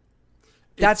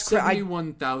 That's It's cra- I-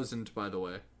 71,000, by the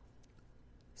way.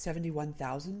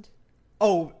 71,000?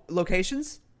 Oh,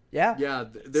 locations? Yeah. Yeah,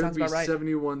 there'd Sounds be about right.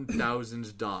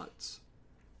 71,000 dots.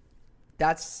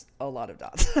 That's a lot of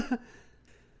dots.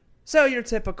 So your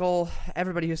typical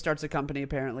everybody who starts a company,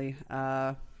 apparently.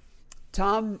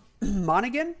 Tom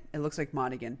Monaghan. It looks like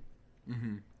Monaghan.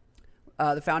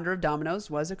 Mm-hmm. The founder of Domino's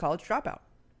was a college dropout,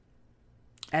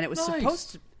 and it was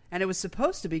Nice.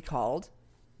 supposed to be called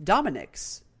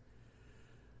Dominic's.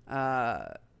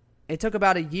 It took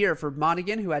about a year for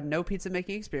Monaghan, who had no pizza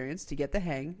making experience, to get the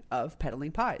hang of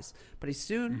peddling pies. But he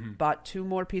soon bought 2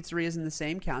 more pizzerias in the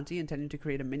same county, intending to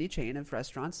create a mini chain of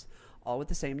restaurants, all with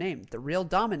the same name. The real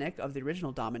Dominic of the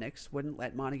original Dominic's wouldn't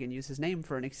let Monaghan use his name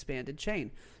for an expanded chain.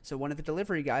 So one of the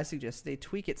delivery guys suggested they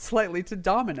tweak it slightly to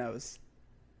Domino's.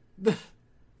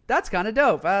 That's kind of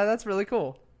dope. That's really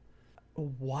cool.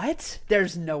 What?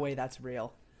 There's no way that's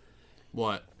real.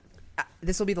 What?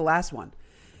 This will be the last one.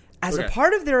 As a Okay.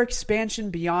 part of their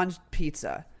expansion beyond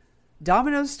pizza,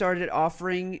 Domino's started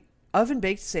offering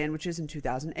oven-baked sandwiches in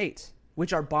 2008,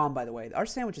 which are bomb, by the way. Our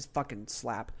sandwiches fucking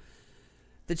slap.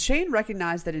 The chain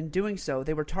recognized that in doing so,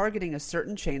 they were targeting a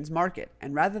certain chain's market,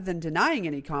 and rather than denying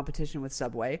any competition with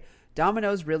Subway,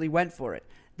 Domino's really went for it.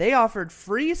 They offered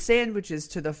free sandwiches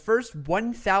to the first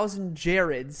 1,000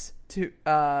 Jareds to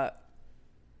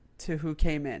who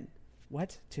came in.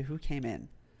 What? To who came in?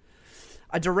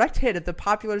 A direct hit at the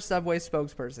popular Subway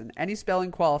spokesperson. Any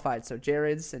spelling qualified, so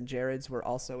Jareds and Jareds were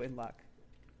also in luck.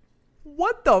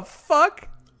 What the fuck?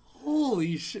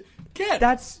 Holy shit. Get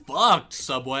That's- fucked,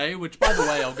 Subway. Which, by the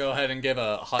way, I'll go ahead and give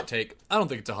a hot take. I don't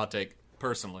think it's a hot take,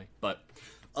 personally, but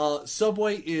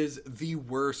Subway is the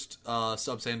worst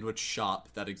sub sandwich shop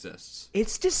that exists.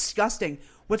 It's disgusting.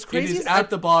 What's It crazy is at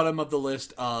the bottom of the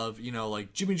list of,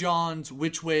 like Jimmy John's,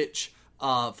 Which,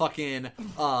 fucking,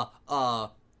 the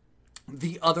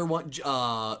other one,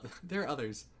 there are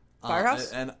others.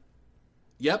 Firehouse?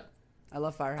 Yep. I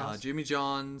love Firehouse. Jimmy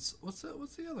John's, what's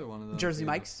the other one of those? Jersey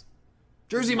Mike's.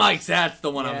 Jersey Mike's, that's the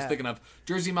one I was Yeah. thinking of.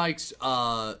 Jersey Mike's,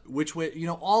 Which,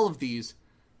 all of these,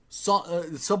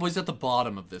 Subway's at the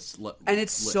bottom of this And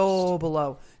it's list. so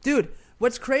below. Dude,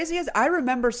 what's crazy is I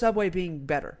remember Subway being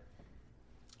better.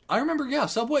 I remember,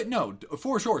 Subway, no,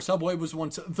 for sure, Subway was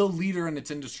once the leader in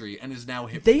its industry and is now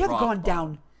hit They have rock gone bottom.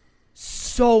 down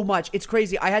so much. It's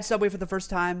crazy. I had Subway for the first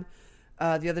time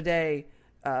the other day.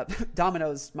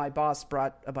 Domino's, my boss,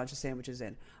 brought a bunch of sandwiches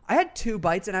in. I had 2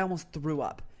 bites and I almost threw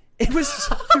up. It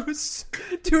was,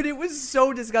 dude, it was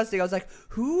so disgusting. I was like,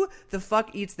 who the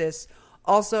fuck eats this?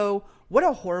 Also, what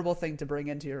a horrible thing to bring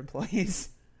into your employees.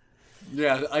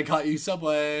 Yeah, I caught you,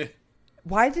 Subway.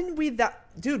 Why didn't we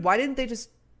why didn't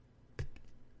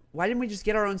we just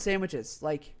get our own sandwiches?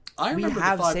 Like, I we remember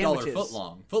have the $5 sandwiches.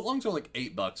 footlong. Footlongs are like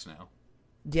 $8 now.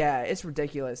 Yeah, it's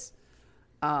ridiculous.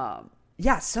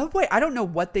 Yeah, Subway, I don't know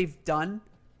what they've done,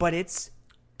 but it's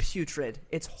putrid.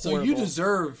 It's horrible. So you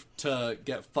deserve to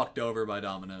get fucked over by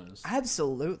Domino's.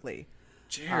 Absolutely.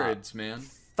 Jared's, man.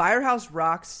 Firehouse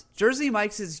rocks. Jersey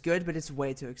Mike's is good, but it's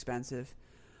way too expensive.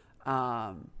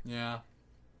 Yeah.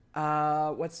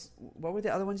 What were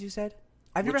the other ones you said?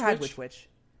 I've never had Which.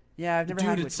 Yeah, I've never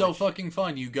had Dude, Which. it's so fucking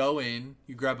fun. You go in,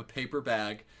 you grab a paper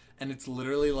bag, and it's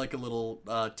literally like a little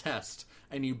test.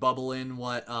 And you bubble in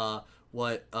what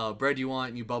bread you want,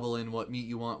 and you bubble in what meat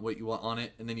you want, what you want on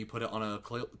it, and then you put it on a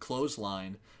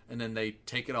clothesline, and then they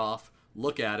take it off,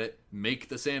 look at it, make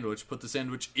the sandwich, put the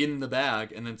sandwich in the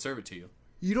bag, and then serve it to you.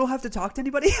 You don't have to talk to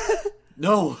anybody?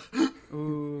 No.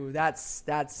 Ooh, that's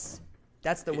the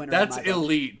winner. That's in my book.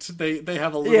 elite. They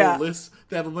have a little Yeah. list.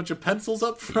 They have a bunch of pencils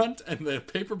up front and the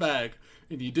paper bag,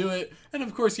 and you do it. And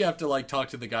of course, you have to like talk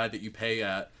to the guy that you pay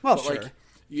at. Well, but, sure. Like,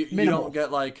 you Minimal. don't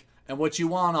get like, and what you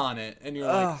want on it, and you're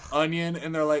like onion,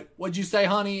 and they're like, "What'd you say,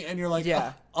 honey?" And you're like,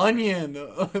 Yeah. onion,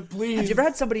 please. Have you ever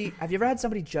had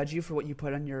somebody judge you for what you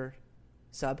put on your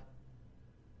sub?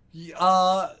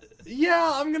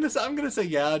 Yeah, I'm gonna say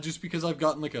yeah, just because I've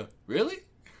gotten like a really.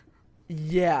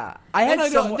 Yeah, I had And I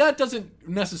don't, someone. that doesn't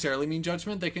necessarily mean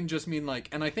judgment. They can just mean like,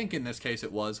 and I think in this case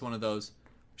it was one of those.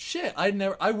 Shit,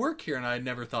 I work here and I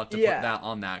never thought to Yeah. put that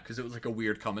on that because it was like a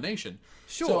weird combination.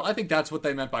 Sure. So I think that's what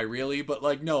they meant by really, but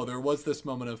like no, there was this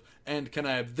moment of, and can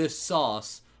I have this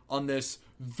sauce on this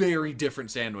very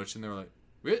different sandwich? And they were like,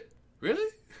 really?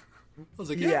 I was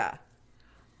like, Yeah.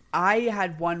 I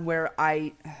had one where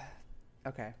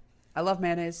okay. I love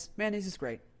mayonnaise. Mayonnaise is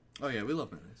great. Oh yeah, we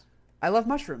love mayonnaise. I love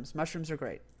mushrooms. Mushrooms are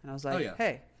great. And I was like, Oh, yeah.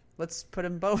 hey, let's put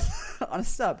them both on a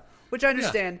sub. Which I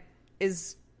understand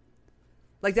is...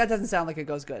 Like, that doesn't sound like it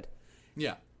goes good.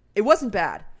 Yeah, It wasn't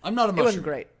bad. I'm not a It mushroom. wasn't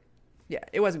great. Yeah,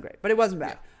 it wasn't great. But it wasn't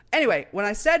bad. Anyway, when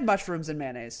I said mushrooms and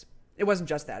mayonnaise, it wasn't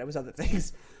just that. It was other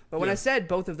things. But when Yeah. I said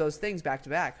both of those things back to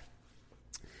back,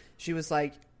 she was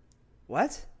like,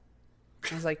 what?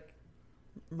 I was like,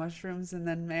 mushrooms and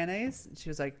then mayonnaise? And she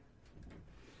was like,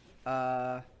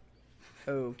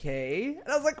 okay. And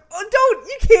I was like, oh, don't!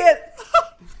 You can't!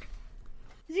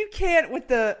 You can't with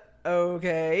the,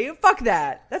 okay. Fuck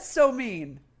that. That's so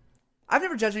mean. I've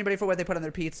never judged anybody for what they put on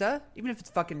their pizza, even if it's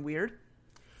fucking weird.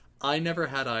 I never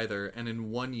had either, and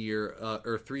in 1 year,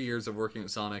 or 3 years of working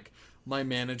at Sonic, my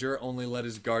manager only let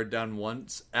his guard down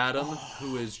once. Adam,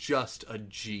 who is just a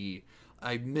G.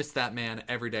 I miss that man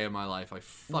every day of my life. I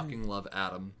fucking love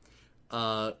Adam.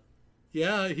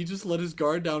 Yeah, he just let his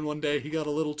guard down one day. He got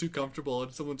a little too comfortable,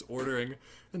 and someone's ordering,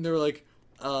 and they were like,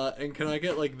 and can I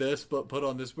get like this, but put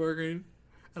on this burger?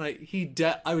 And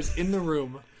I was in the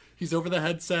room. He's over the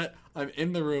headset. I'm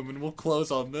in the room, and we'll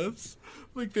close on this.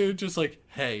 Like, they're just like,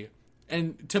 hey.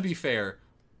 And to be fair,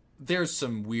 there's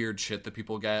some weird shit that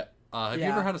people get. Have you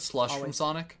Yeah, ever had a slush from always.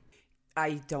 Sonic?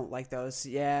 I don't like those.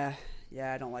 Yeah,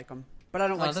 I don't like them. But I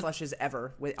don't like that- slushes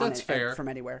ever that's fair. from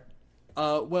anywhere.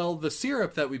 Well, the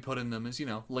syrup that we put in them is,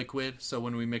 liquid. So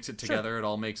when we mix it together, it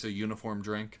all makes a uniform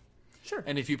drink. Sure.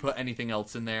 And if you put anything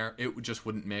else in there, it just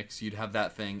wouldn't mix. You'd have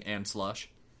that thing and slush.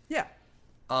 Yeah.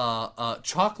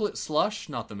 Chocolate slush,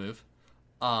 not the move.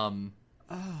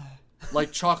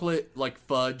 Like chocolate, like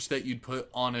fudge that you'd put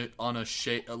on a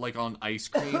shake, like on ice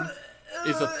cream,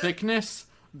 is a thickness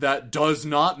that does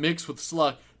not mix with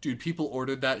slush. Dude, people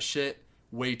ordered that shit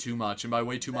way too much, and by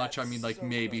way too much, I mean like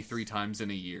maybe 3 times in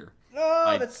a year.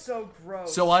 Oh, that's so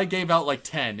gross. So I gave out like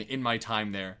 10 in my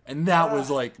time there, and that was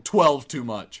like 12 too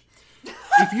much.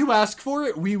 If you ask for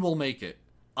it, we will make it.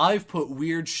 I've put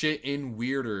weird shit in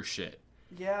weirder shit.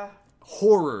 Yeah.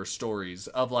 Horror stories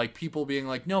of like people being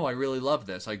like, no, I really love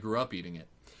this. I grew up eating it.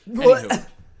 What? Anywho,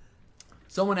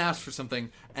 someone asked for something,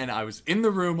 and I was in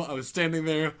the room. I was standing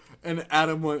there, and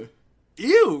Adam went,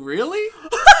 "Ew, really?"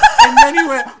 And then he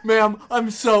went, "Ma'am, I'm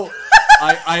so."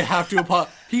 I have to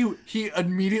apologize. He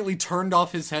immediately turned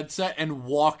off his headset and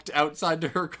walked outside to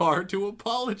her car to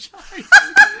apologize.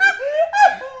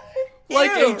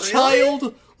 Like Ew, a really?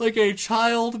 child, like a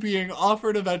child being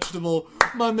offered a vegetable.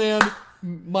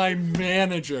 My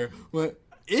manager went,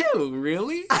 "Ew,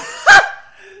 really?"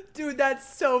 Dude,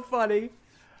 that's so funny.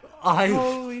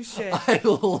 Holy shit. I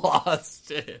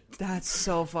lost it. That's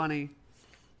so funny.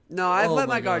 No, I've Oh let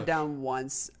my my guard gosh. down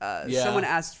once. Yeah. Someone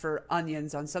asked for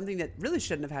onions on something that really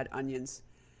shouldn't have had onions.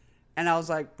 And I was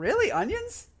like, really?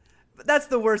 Onions? But that's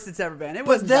the worst it's ever been. It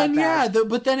But wasn't then, that bad.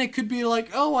 but then it could be like,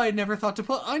 oh, I never thought to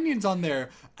put onions on there.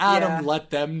 Adam, Yeah. let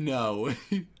them know.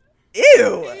 Ew!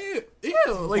 Ew.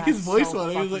 Like his That's voice so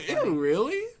went, he was like, fucking ew, funny.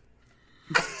 really?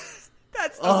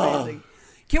 That's amazing.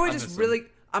 Can we I just miss really...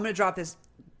 I'm going to drop this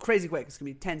crazy quick. It's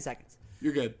going to be 10 seconds.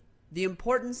 You're good. The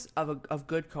importance of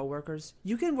good coworkers.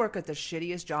 You can work at the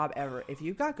shittiest job ever. If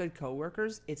you've got good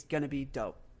coworkers, it's going to be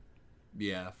dope.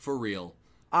 Yeah, for real.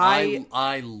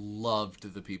 I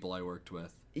loved the people I worked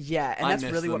with. Yeah, and I that's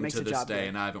miss really what them makes to the this job day, great.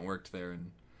 and I haven't worked there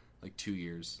in like 2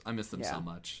 years. I miss them Yeah. so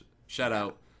much. Shout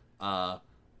out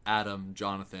Adam,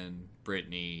 Jonathan,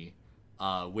 Brittany,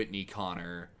 Whitney,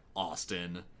 Connor,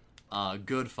 Austin.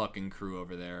 Good fucking crew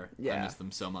over there. Yeah. I miss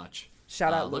them so much.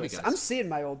 Shout out love you Lewis. guys. I'm seeing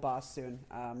my old boss soon.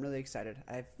 I'm really excited.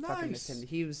 I fucking miss Nice. him.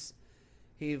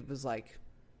 He was like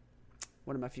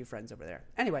one of my few friends over there.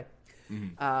 Anyway,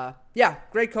 yeah,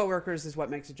 great coworkers is what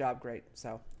makes a job great.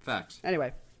 So Facts.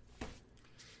 anyway,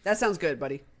 that sounds good,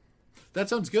 buddy. That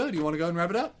sounds good. You want to go and wrap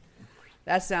it up?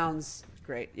 That sounds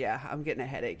great. Yeah, I'm getting a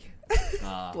headache.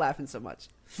 Laughing so much.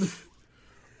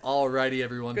 Alrighty,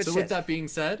 everyone. Good So shit. with that being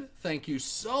said, thank you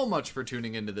so much for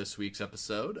tuning into this week's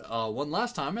episode. One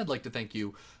last time, I'd like to thank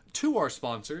you to our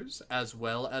sponsors, as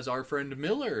well as our friend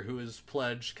Miller, who has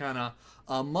pledged kind of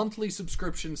monthly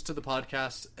subscriptions to the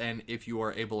podcast. And if you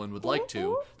are able and would like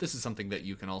to, this is something that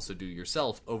you can also do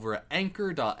yourself over at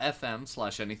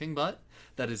anchor.fm/anythingbut.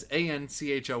 That is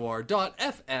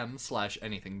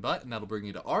anchor.fm/anythingbut, and that'll bring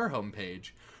you to our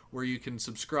homepage, where you can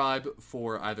subscribe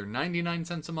for either 99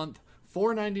 cents a month,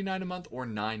 $4.99 a month, or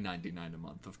 $9.99 a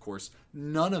month. Of course,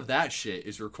 none of that shit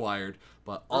is required,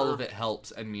 but all of it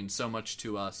helps and means so much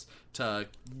to us to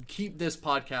keep this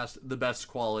podcast the best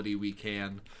quality we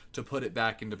can, to put it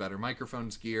back into better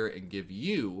microphones gear, and give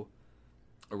you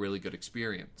a really good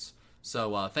experience.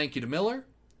 So thank you to Miller.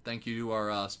 Thank you to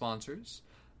our sponsors.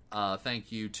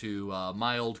 Thank you to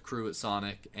my old crew at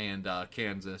Sonic and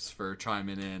Kansas for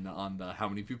chiming in on the how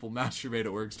many people masturbate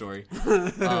at work story.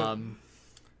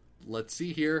 Let's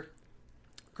see here.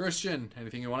 Christian,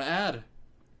 anything you want to add?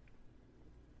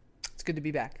 It's good to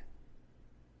be back.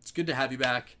 It's good to have you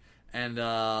back, and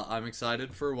I'm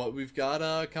excited for what we've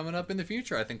got coming up in the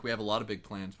future. I think we have a lot of big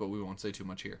plans, but we won't say too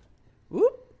much here.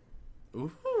 Whoop.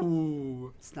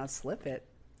 Ooh. Let's not slip it.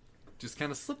 Just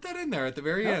kind of slip that in there at the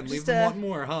very Nope, end. Leave just, them wanting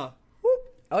more, huh? Whoop.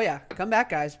 Oh yeah, come back,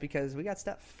 guys, because we got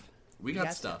stuff. We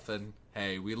got stuff, and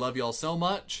hey, we love y'all so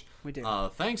much. We do.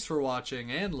 Thanks for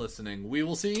watching and listening. We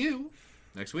will see you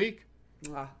next week.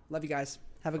 Love you guys.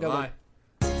 Have a good Bye.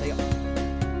 one. See ya.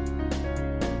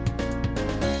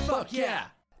 Fuck yeah!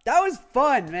 That was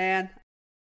fun, man.